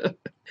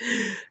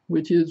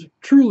 which is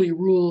truly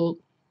ruled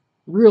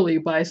really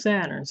by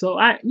Saturn. So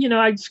I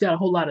just got a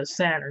whole lot of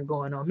Saturn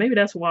going on. Maybe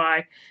that's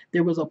why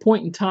there was a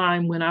point in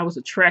time when I was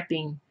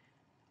attracting,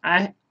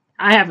 I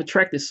have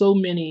attracted so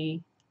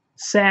many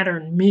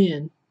Saturn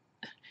men.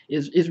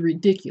 Is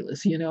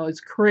ridiculous, you know. It's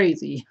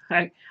crazy.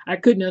 I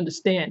couldn't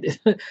understand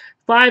it.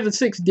 5 or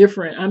 6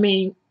 different. I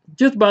mean,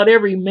 just about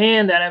every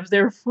man that I was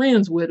there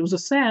friends with was a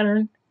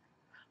Saturn,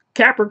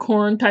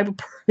 Capricorn type of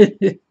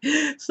person.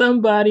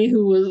 Somebody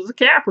who was a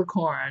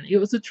Capricorn. It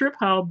was a trip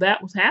how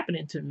that was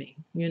happening to me,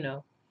 you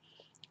know.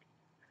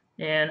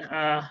 And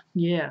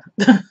yeah,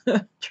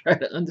 try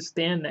to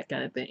understand that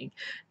kind of thing.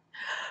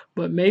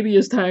 But maybe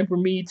it's time for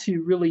me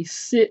to really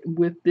sit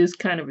with this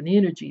kind of an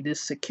energy, this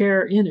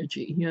Seker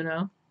energy, you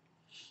know.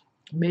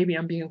 Maybe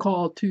I'm being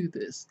called to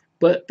this.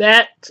 But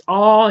that's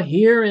all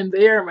here and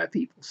there, my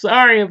people.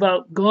 Sorry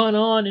about going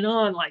on and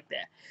on like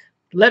that.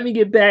 Let me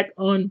get back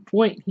on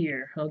point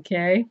here,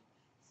 okay?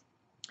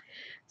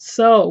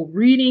 So,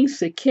 reading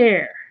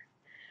Seker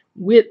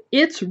with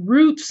its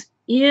roots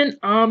in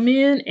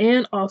Amen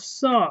and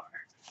Asar.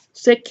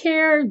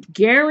 Seker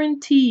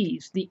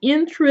guarantees the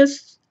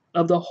interests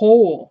of the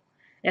whole,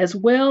 as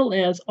well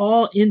as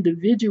all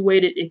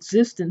individuated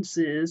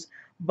existences,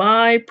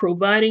 by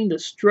providing the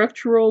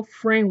structural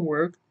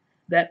framework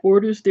that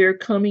orders their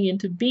coming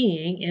into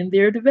being and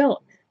their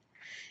development.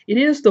 It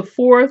is the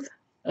 4th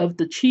of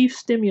the chief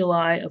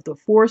stimuli of the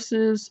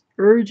forces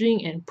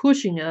urging and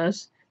pushing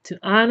us to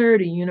honor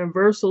the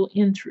universal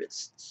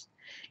interests.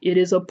 It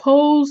is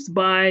opposed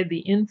by the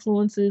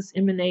influences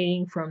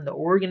emanating from the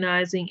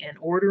organizing and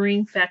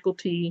ordering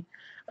faculty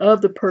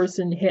of the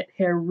person Het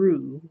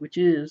Heru, which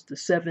is the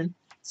seventh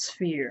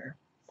sphere.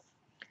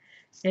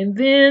 And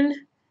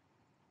then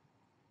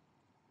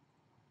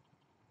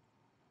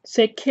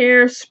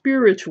Seker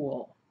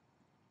spiritual.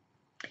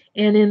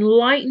 An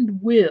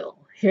enlightened will,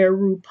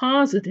 Heru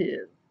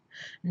positive,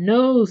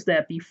 knows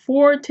that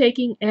before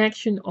taking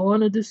action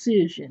on a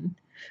decision,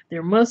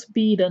 there must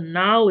be the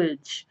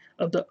knowledge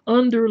of the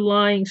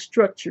underlying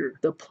structure,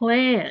 the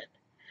plan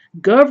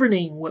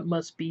governing what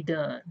must be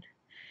done.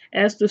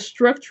 As the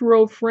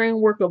structural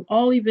framework of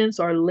all events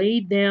are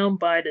laid down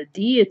by the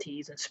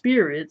deities and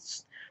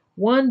spirits,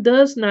 one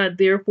does not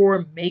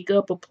therefore make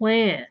up a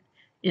plan.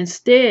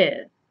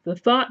 Instead, the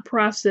thought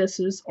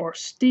processes are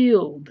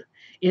stilled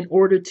in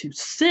order to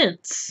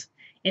sense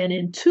and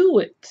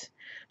intuit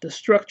the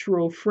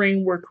structural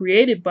framework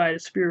created by the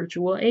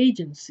spiritual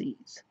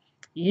agencies.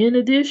 In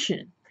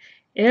addition,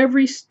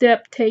 every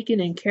step taken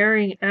in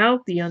carrying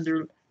out the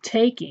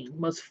undertaking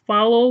must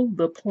follow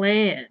the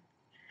plan.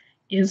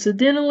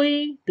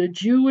 Incidentally, the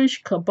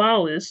Jewish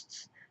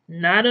Kabbalists,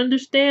 not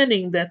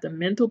understanding that the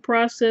mental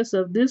process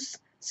of this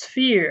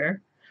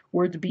sphere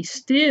were to be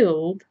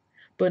stilled,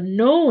 but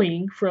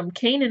knowing from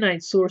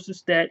Canaanite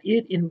sources that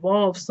it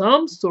involved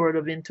some sort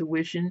of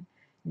intuition,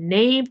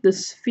 named the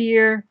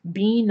sphere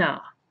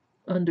Binah,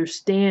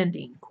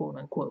 understanding, quote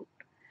unquote.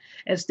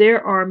 As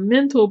there are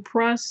mental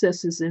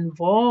processes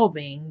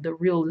involving the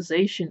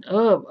realization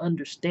of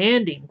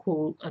understanding,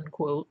 quote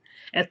unquote,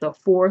 at the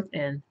fourth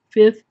and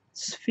fifth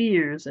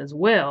spheres as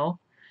well,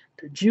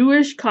 the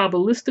Jewish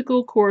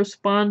Kabbalistical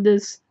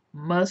correspondence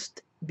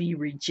must be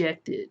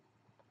rejected.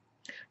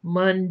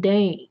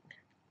 Mundane.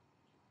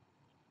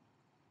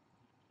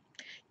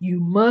 You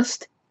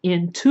must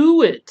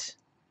intuit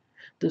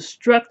the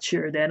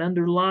structure that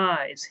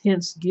underlies,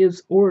 hence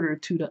gives order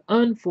to the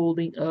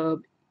unfolding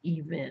of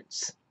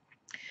events.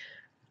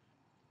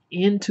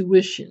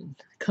 Intuition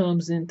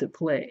comes into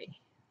play.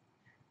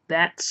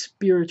 That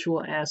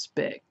spiritual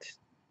aspect.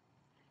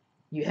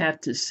 You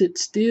have to sit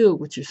still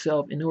with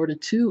yourself in order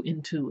to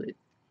intuit.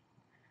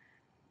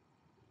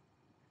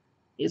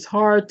 It's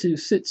hard to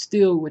sit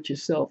still with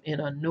yourself in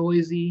a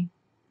noisy,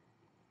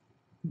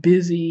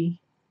 busy,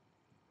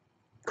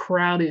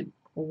 crowded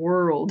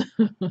world.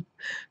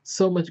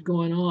 So much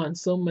going on,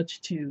 so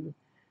much to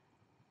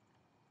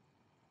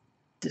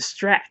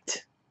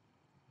distract.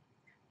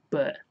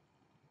 But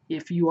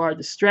if you are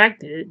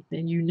distracted,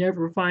 then you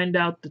never find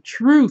out the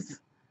truth.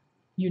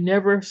 You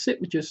never sit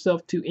with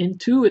yourself to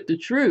intuit the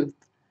truth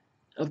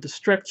of the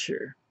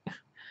structure,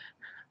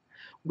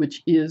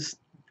 which is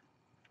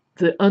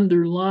the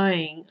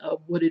underlying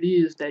of what it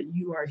is that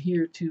you are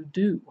here to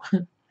do.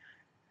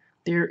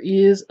 There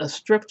is a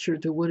structure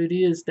to what it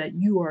is that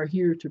you are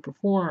here to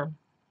perform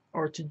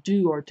or to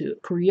do or to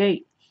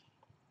create.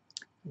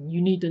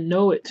 You need to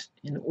know it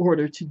in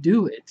order to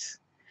do it.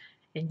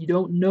 And you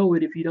don't know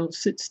it if you don't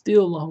sit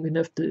still long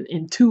enough to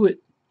intuit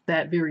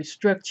that very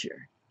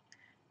structure.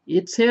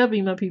 It's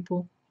heavy, my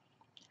people.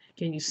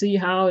 Can you see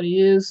how it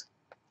is?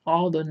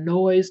 All the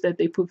noise that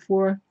they put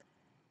forth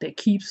that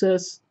keeps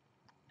us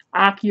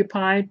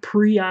occupied,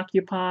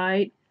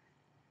 preoccupied,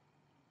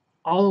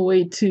 all the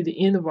way to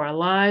the end of our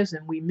lives,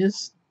 and we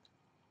miss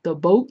the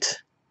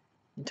boat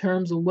in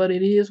terms of what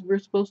it is we're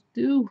supposed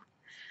to do.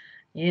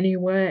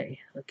 Anyway,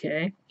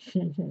 okay.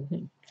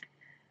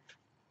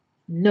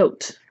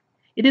 Note,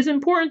 it is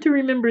important to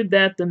remember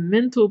that the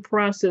mental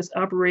process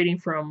operating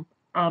from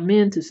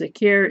Amen to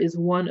Seker is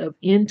one of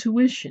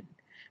intuition,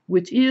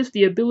 which is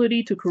the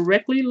ability to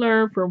correctly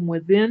learn from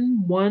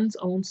within one's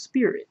own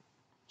spirit.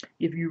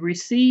 If you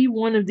receive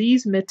one of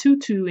these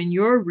METU in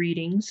your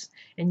readings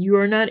and you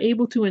are not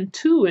able to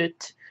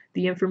intuit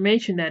the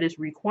information that is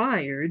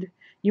required,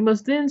 you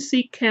must then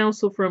seek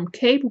counsel from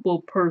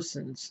capable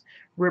persons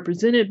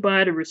represented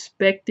by the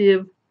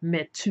respective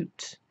METU.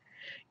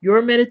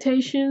 Your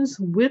meditations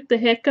with the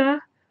Heka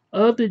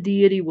of the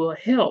deity will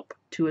help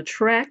to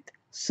attract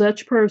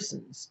such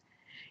persons.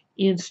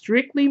 In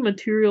strictly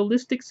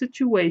materialistic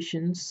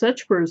situations,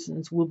 such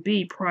persons will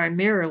be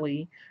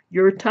primarily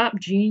your top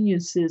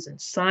geniuses in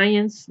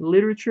science,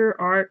 literature,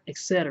 art,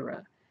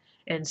 etc.,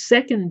 and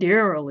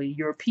secondarily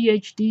your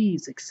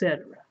PhDs,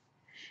 etc.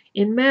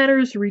 In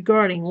matters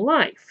regarding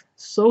life,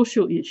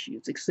 social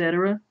issues,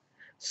 etc.,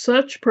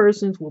 such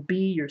persons will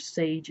be your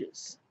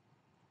sages.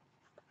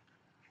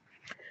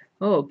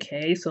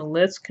 Okay, so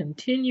let's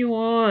continue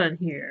on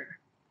here.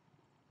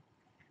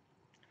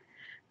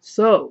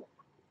 So,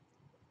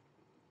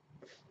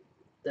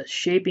 the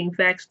shaping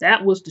facts,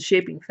 that was the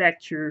shaping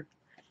factors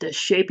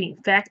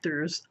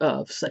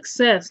of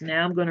success.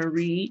 Now I'm going to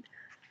read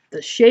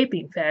the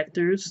shaping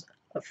factors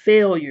of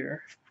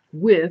failure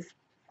with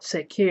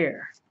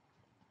Seker.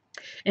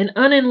 An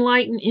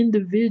unenlightened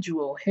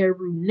individual,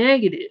 Heru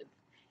negative,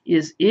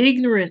 is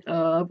ignorant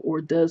of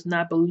or does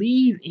not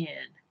believe in,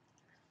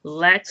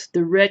 lacks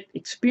direct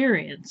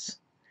experience,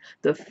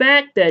 The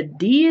fact that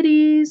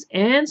deities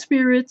and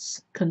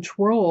spirits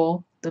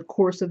control the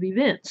course of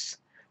events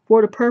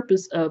for the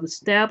purpose of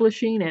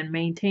establishing and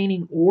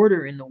maintaining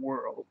order in the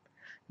world.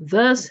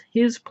 Thus,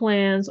 his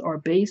plans are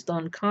based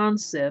on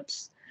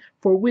concepts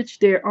for which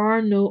there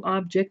are no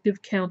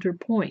objective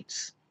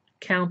counterparts.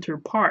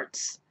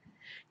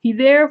 He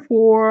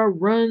therefore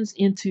runs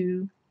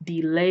into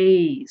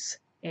delays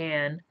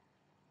and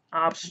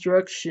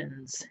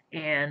obstructions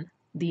and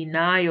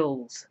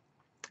denials,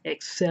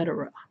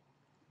 etc.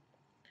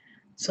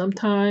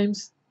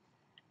 Sometimes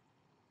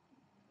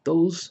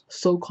those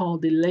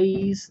so-called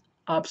delays,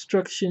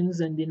 obstructions,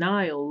 and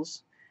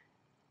denials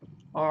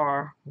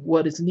are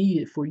what is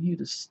needed for you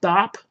to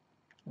stop,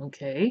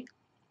 okay?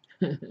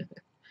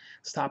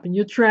 Stop in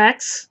your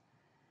tracks,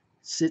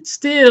 sit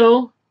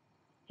still,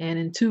 and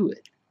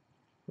intuit,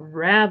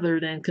 rather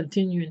than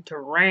continuing to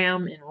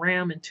ram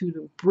into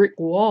the brick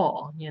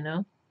wall, you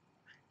know?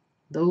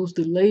 Those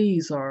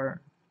delays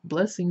are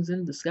blessings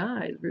in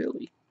disguise,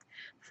 really,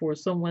 for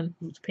someone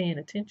who's paying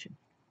attention.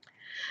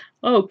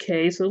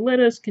 Okay, so let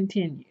us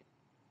continue.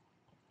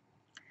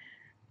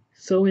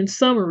 So in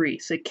summary,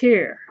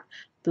 Seker,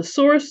 the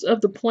source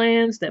of the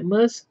plans that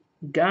must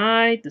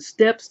guide the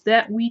steps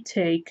that we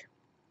take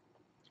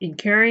in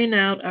carrying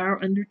out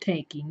our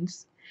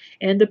undertakings,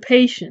 and the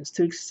patience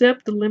to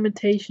accept the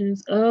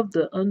limitations of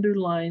the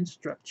underlying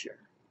structure.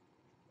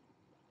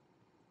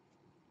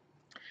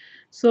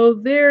 So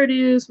there it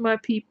is, my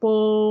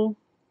people.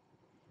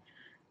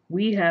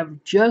 We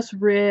have just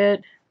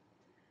read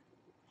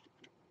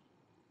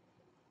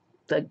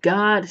the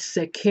God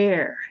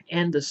Seker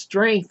and the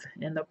strength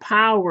and the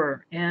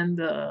power and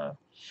the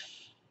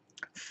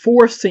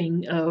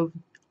forcing of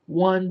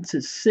one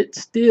to sit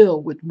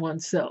still with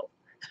oneself.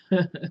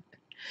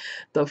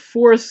 The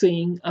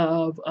forcing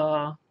of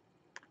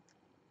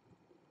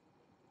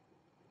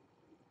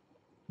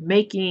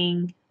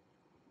making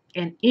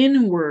an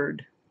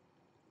inward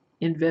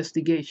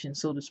investigation,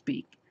 so to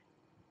speak,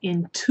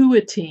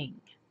 intuiting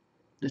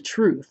the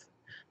truth.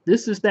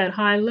 This is that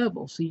high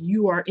level. So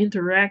you are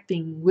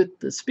interacting with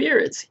the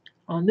spirits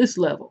on this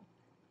level,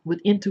 with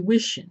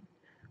intuition,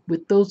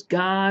 with those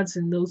gods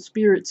and those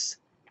spirits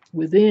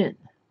within,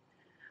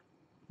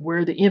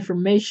 where the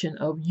information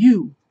of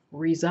you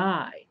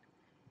reside,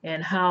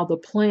 and how the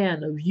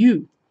plan of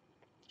you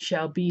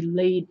shall be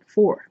laid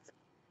forth.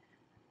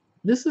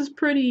 This is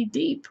pretty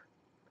deep,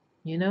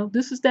 you know.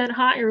 This is that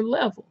higher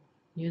level,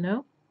 you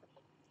know.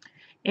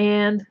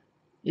 And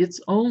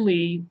it's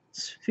only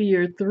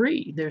sphere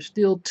 3. There's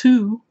still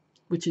 2,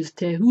 which is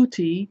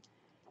Tehuti,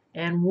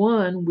 and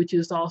 1, which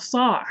is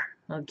Alsar,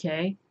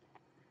 okay?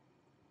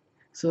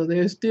 So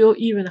there's still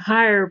even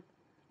higher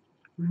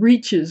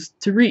reaches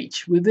to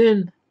reach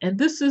within, and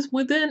this is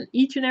within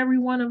each and every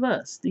one of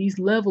us, these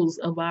levels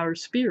of our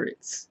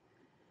spirits.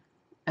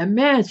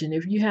 Imagine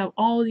if you have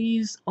all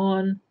these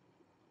on,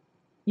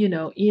 you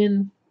know,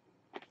 in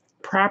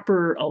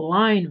proper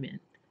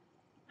alignment,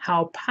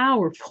 how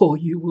powerful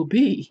you will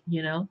be,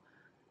 you know,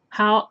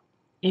 how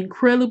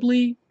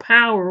incredibly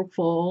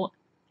powerful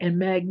and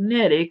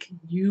magnetic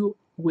you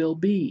will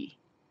be.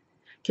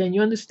 Can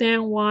you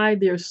understand why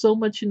there's so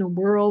much in the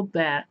world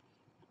that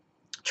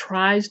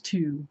tries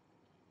to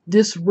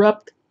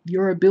disrupt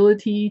your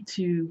ability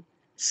to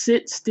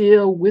sit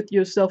still with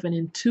yourself and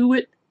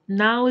intuit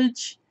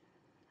knowledge?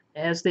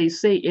 As they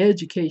say,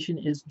 education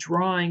is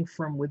drawing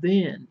from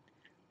within.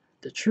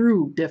 The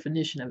true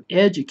definition of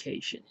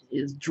education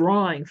is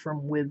drawing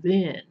from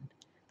within,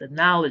 the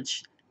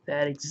knowledge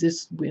that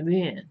exists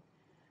within.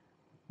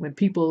 When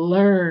people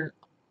learn,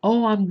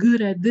 oh, I'm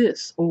good at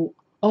this, or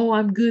oh,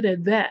 I'm good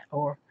at that,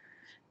 or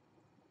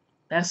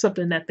that's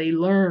something that they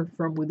learn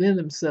from within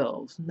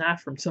themselves,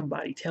 not from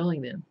somebody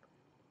telling them.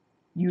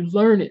 You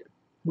learn it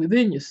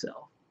within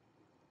yourself.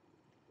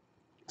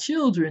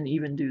 Children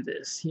even do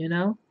this, you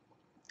know,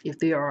 if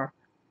they are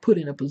put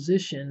in a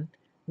position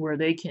where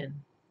they can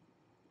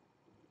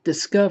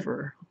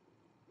discover,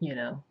 you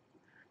know,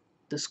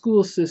 the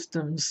school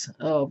systems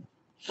of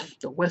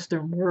the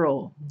Western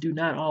world do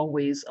not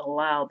always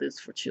allow this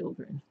for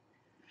children.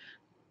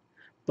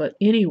 But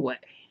anyway,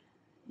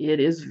 it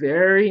is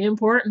very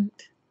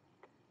important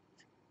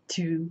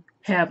to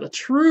have a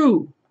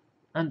true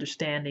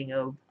understanding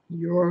of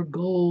your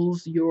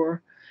goals,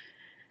 your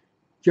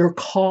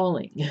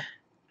calling,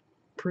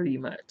 pretty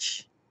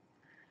much.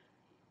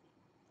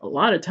 A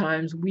lot of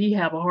times we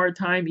have a hard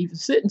time even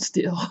sitting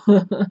still.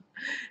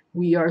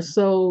 We are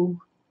so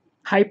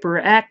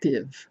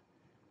hyperactive,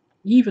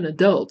 even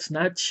adults,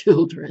 not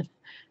children,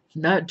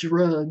 not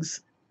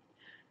drugs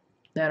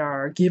that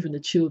are given to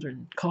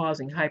children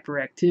causing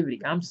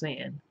hyperactivity. I'm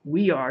saying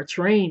we are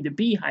trained to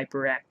be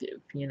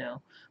hyperactive, you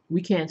know.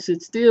 We can't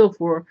sit still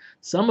for,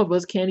 some of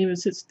us can't even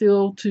sit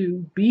still to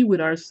be with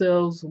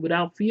ourselves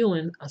without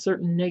feeling a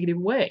certain negative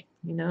way,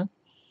 you know.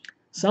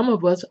 Some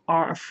of us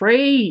are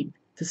afraid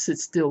to sit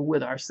still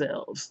with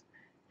ourselves.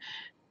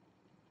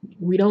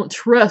 We don't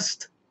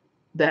trust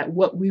that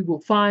what we will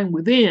find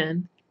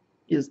within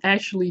is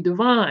actually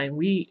divine.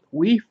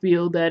 We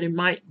feel that it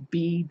might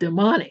be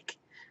demonic.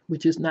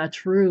 which is not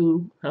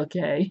true,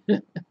 okay?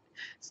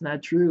 It's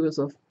not true. It's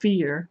a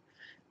fear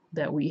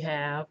that we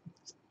have.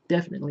 It's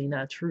definitely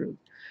not true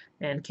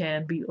and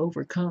can be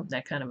overcome,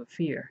 that kind of a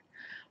fear.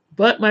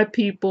 But my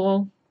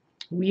people,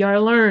 we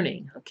are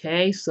learning,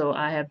 okay? So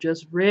I have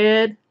just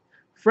read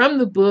from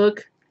the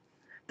book,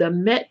 The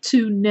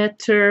METU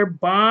NETER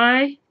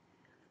by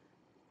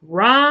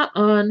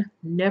Ra'an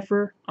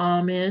Nefer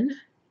Amen,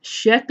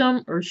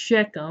 Shechem or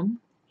Shechem,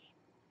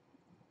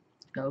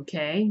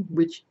 okay,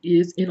 which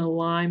is in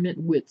alignment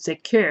with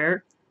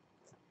Seker,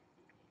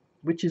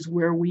 which is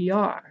where we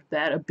are.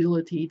 That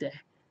ability to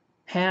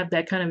have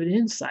that kind of an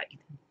insight,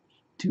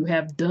 to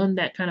have done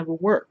that kind of a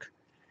work,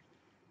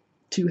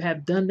 to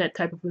have done that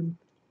type of a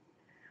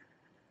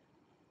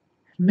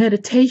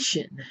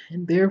meditation,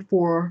 and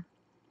therefore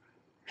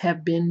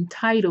have been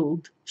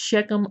titled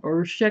Shechem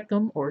or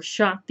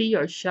Shakti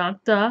or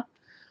Shakta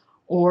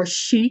or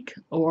Sheik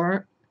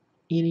or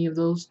any of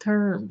those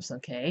terms,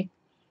 okay?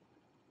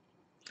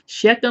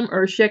 Shechem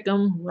or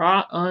Shechem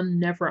Ra'an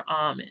Nefer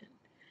Amen.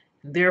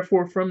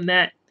 Therefore, from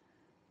that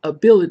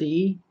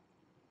ability,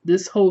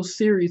 this whole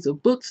series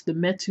of books, the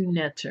METU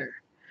NETER,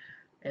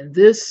 and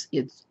this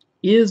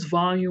is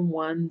volume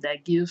 1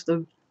 that gives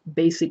the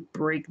basic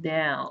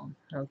breakdown.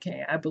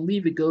 Okay, I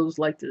believe it goes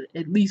like to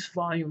at least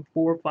volume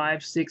 4,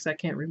 5, 6. I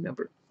can't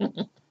remember.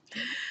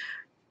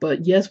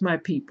 But yes, my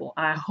people,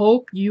 I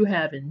hope you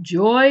have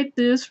enjoyed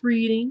this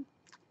reading.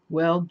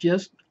 Well,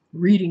 just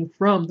reading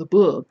from the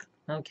book.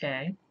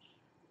 Okay.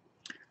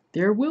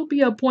 There will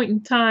be a point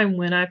in time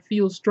when I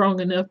feel strong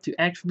enough to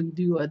actually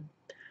do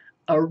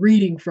a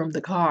reading from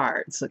the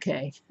cards,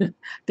 okay? I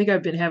think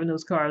I've been having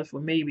those cards for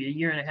maybe a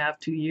year and a half,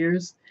 2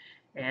 years,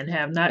 and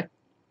have not,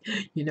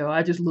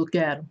 I just look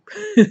at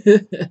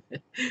them.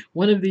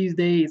 One of these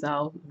days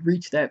I'll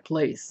reach that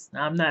place.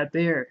 I'm not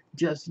there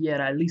just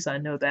yet. At least I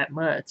know that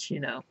much,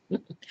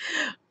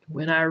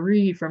 When I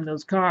read from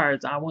those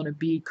cards, I want to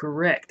be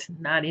correct,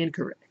 not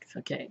incorrect,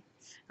 okay?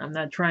 I'm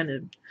not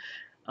trying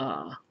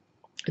to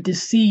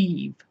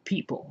deceive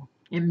people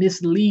and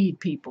mislead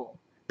people,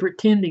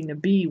 pretending to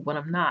be what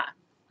I'm not,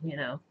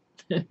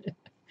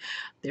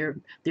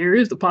 there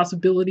is the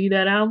possibility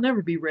that I'll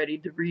never be ready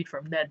to read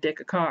from that deck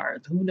of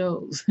cards. Who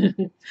knows?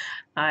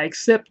 I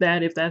accept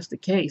that if that's the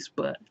case,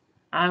 but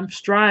I'm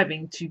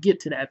striving to get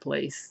to that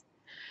place.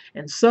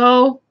 And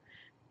so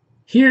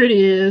here it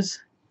is,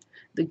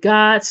 the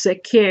God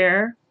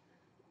Seker,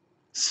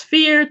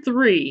 Sphere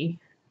 3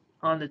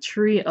 on the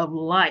Tree of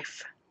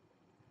Life.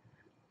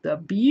 The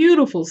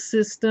beautiful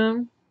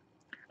system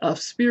of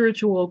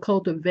spiritual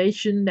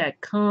cultivation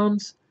that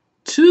comes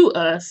to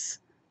us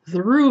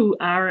through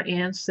our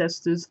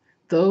ancestors,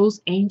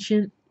 those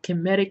ancient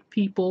Kemetic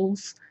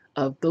peoples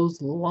of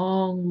those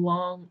long,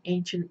 long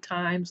ancient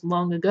times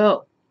long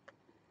ago.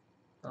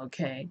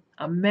 Okay,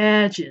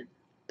 imagine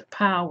the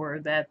power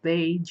that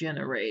they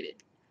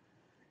generated.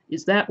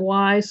 Is that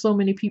why so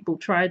many people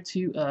try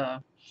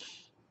to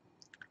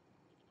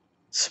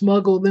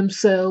smuggle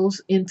themselves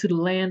into the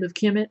land of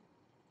Kemet?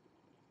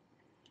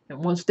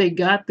 And once they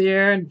got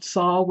there and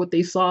saw what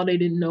they saw, they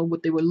didn't know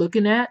what they were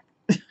looking at.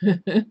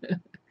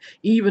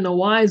 Even the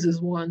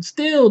wisest one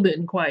still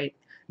didn't quite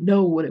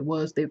know what it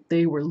was that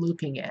they were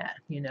looking at,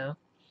 They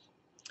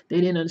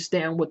didn't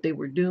understand what they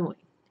were doing.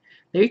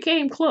 They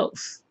came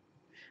close,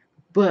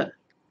 but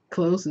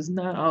close is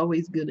not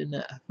always good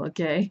enough,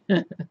 okay?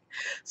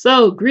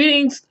 So,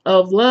 greetings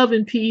of love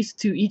and peace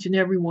to each and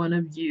every one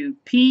of you.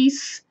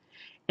 Peace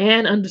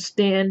and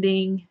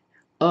understanding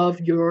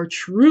of your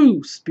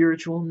true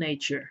spiritual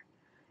nature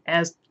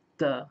as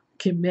the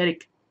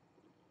Kemetic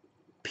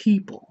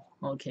people,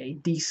 okay,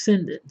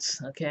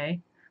 descendants, okay,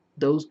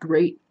 those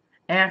great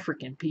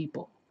African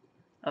people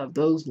of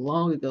those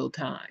long ago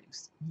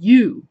times.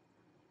 You,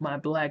 my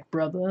black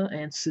brother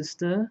and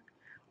sister,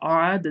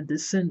 are the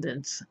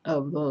descendants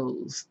of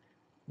those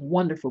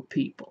wonderful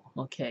people,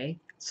 okay?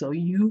 So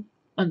you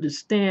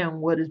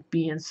understand what is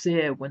being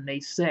said when they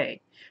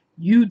say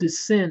you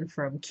descend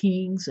from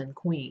kings and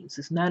queens.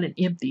 It's not an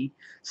empty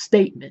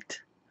statement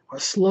or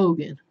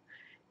slogan.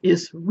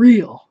 It's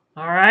real,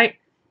 all right?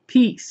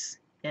 Peace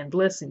and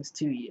blessings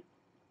to you.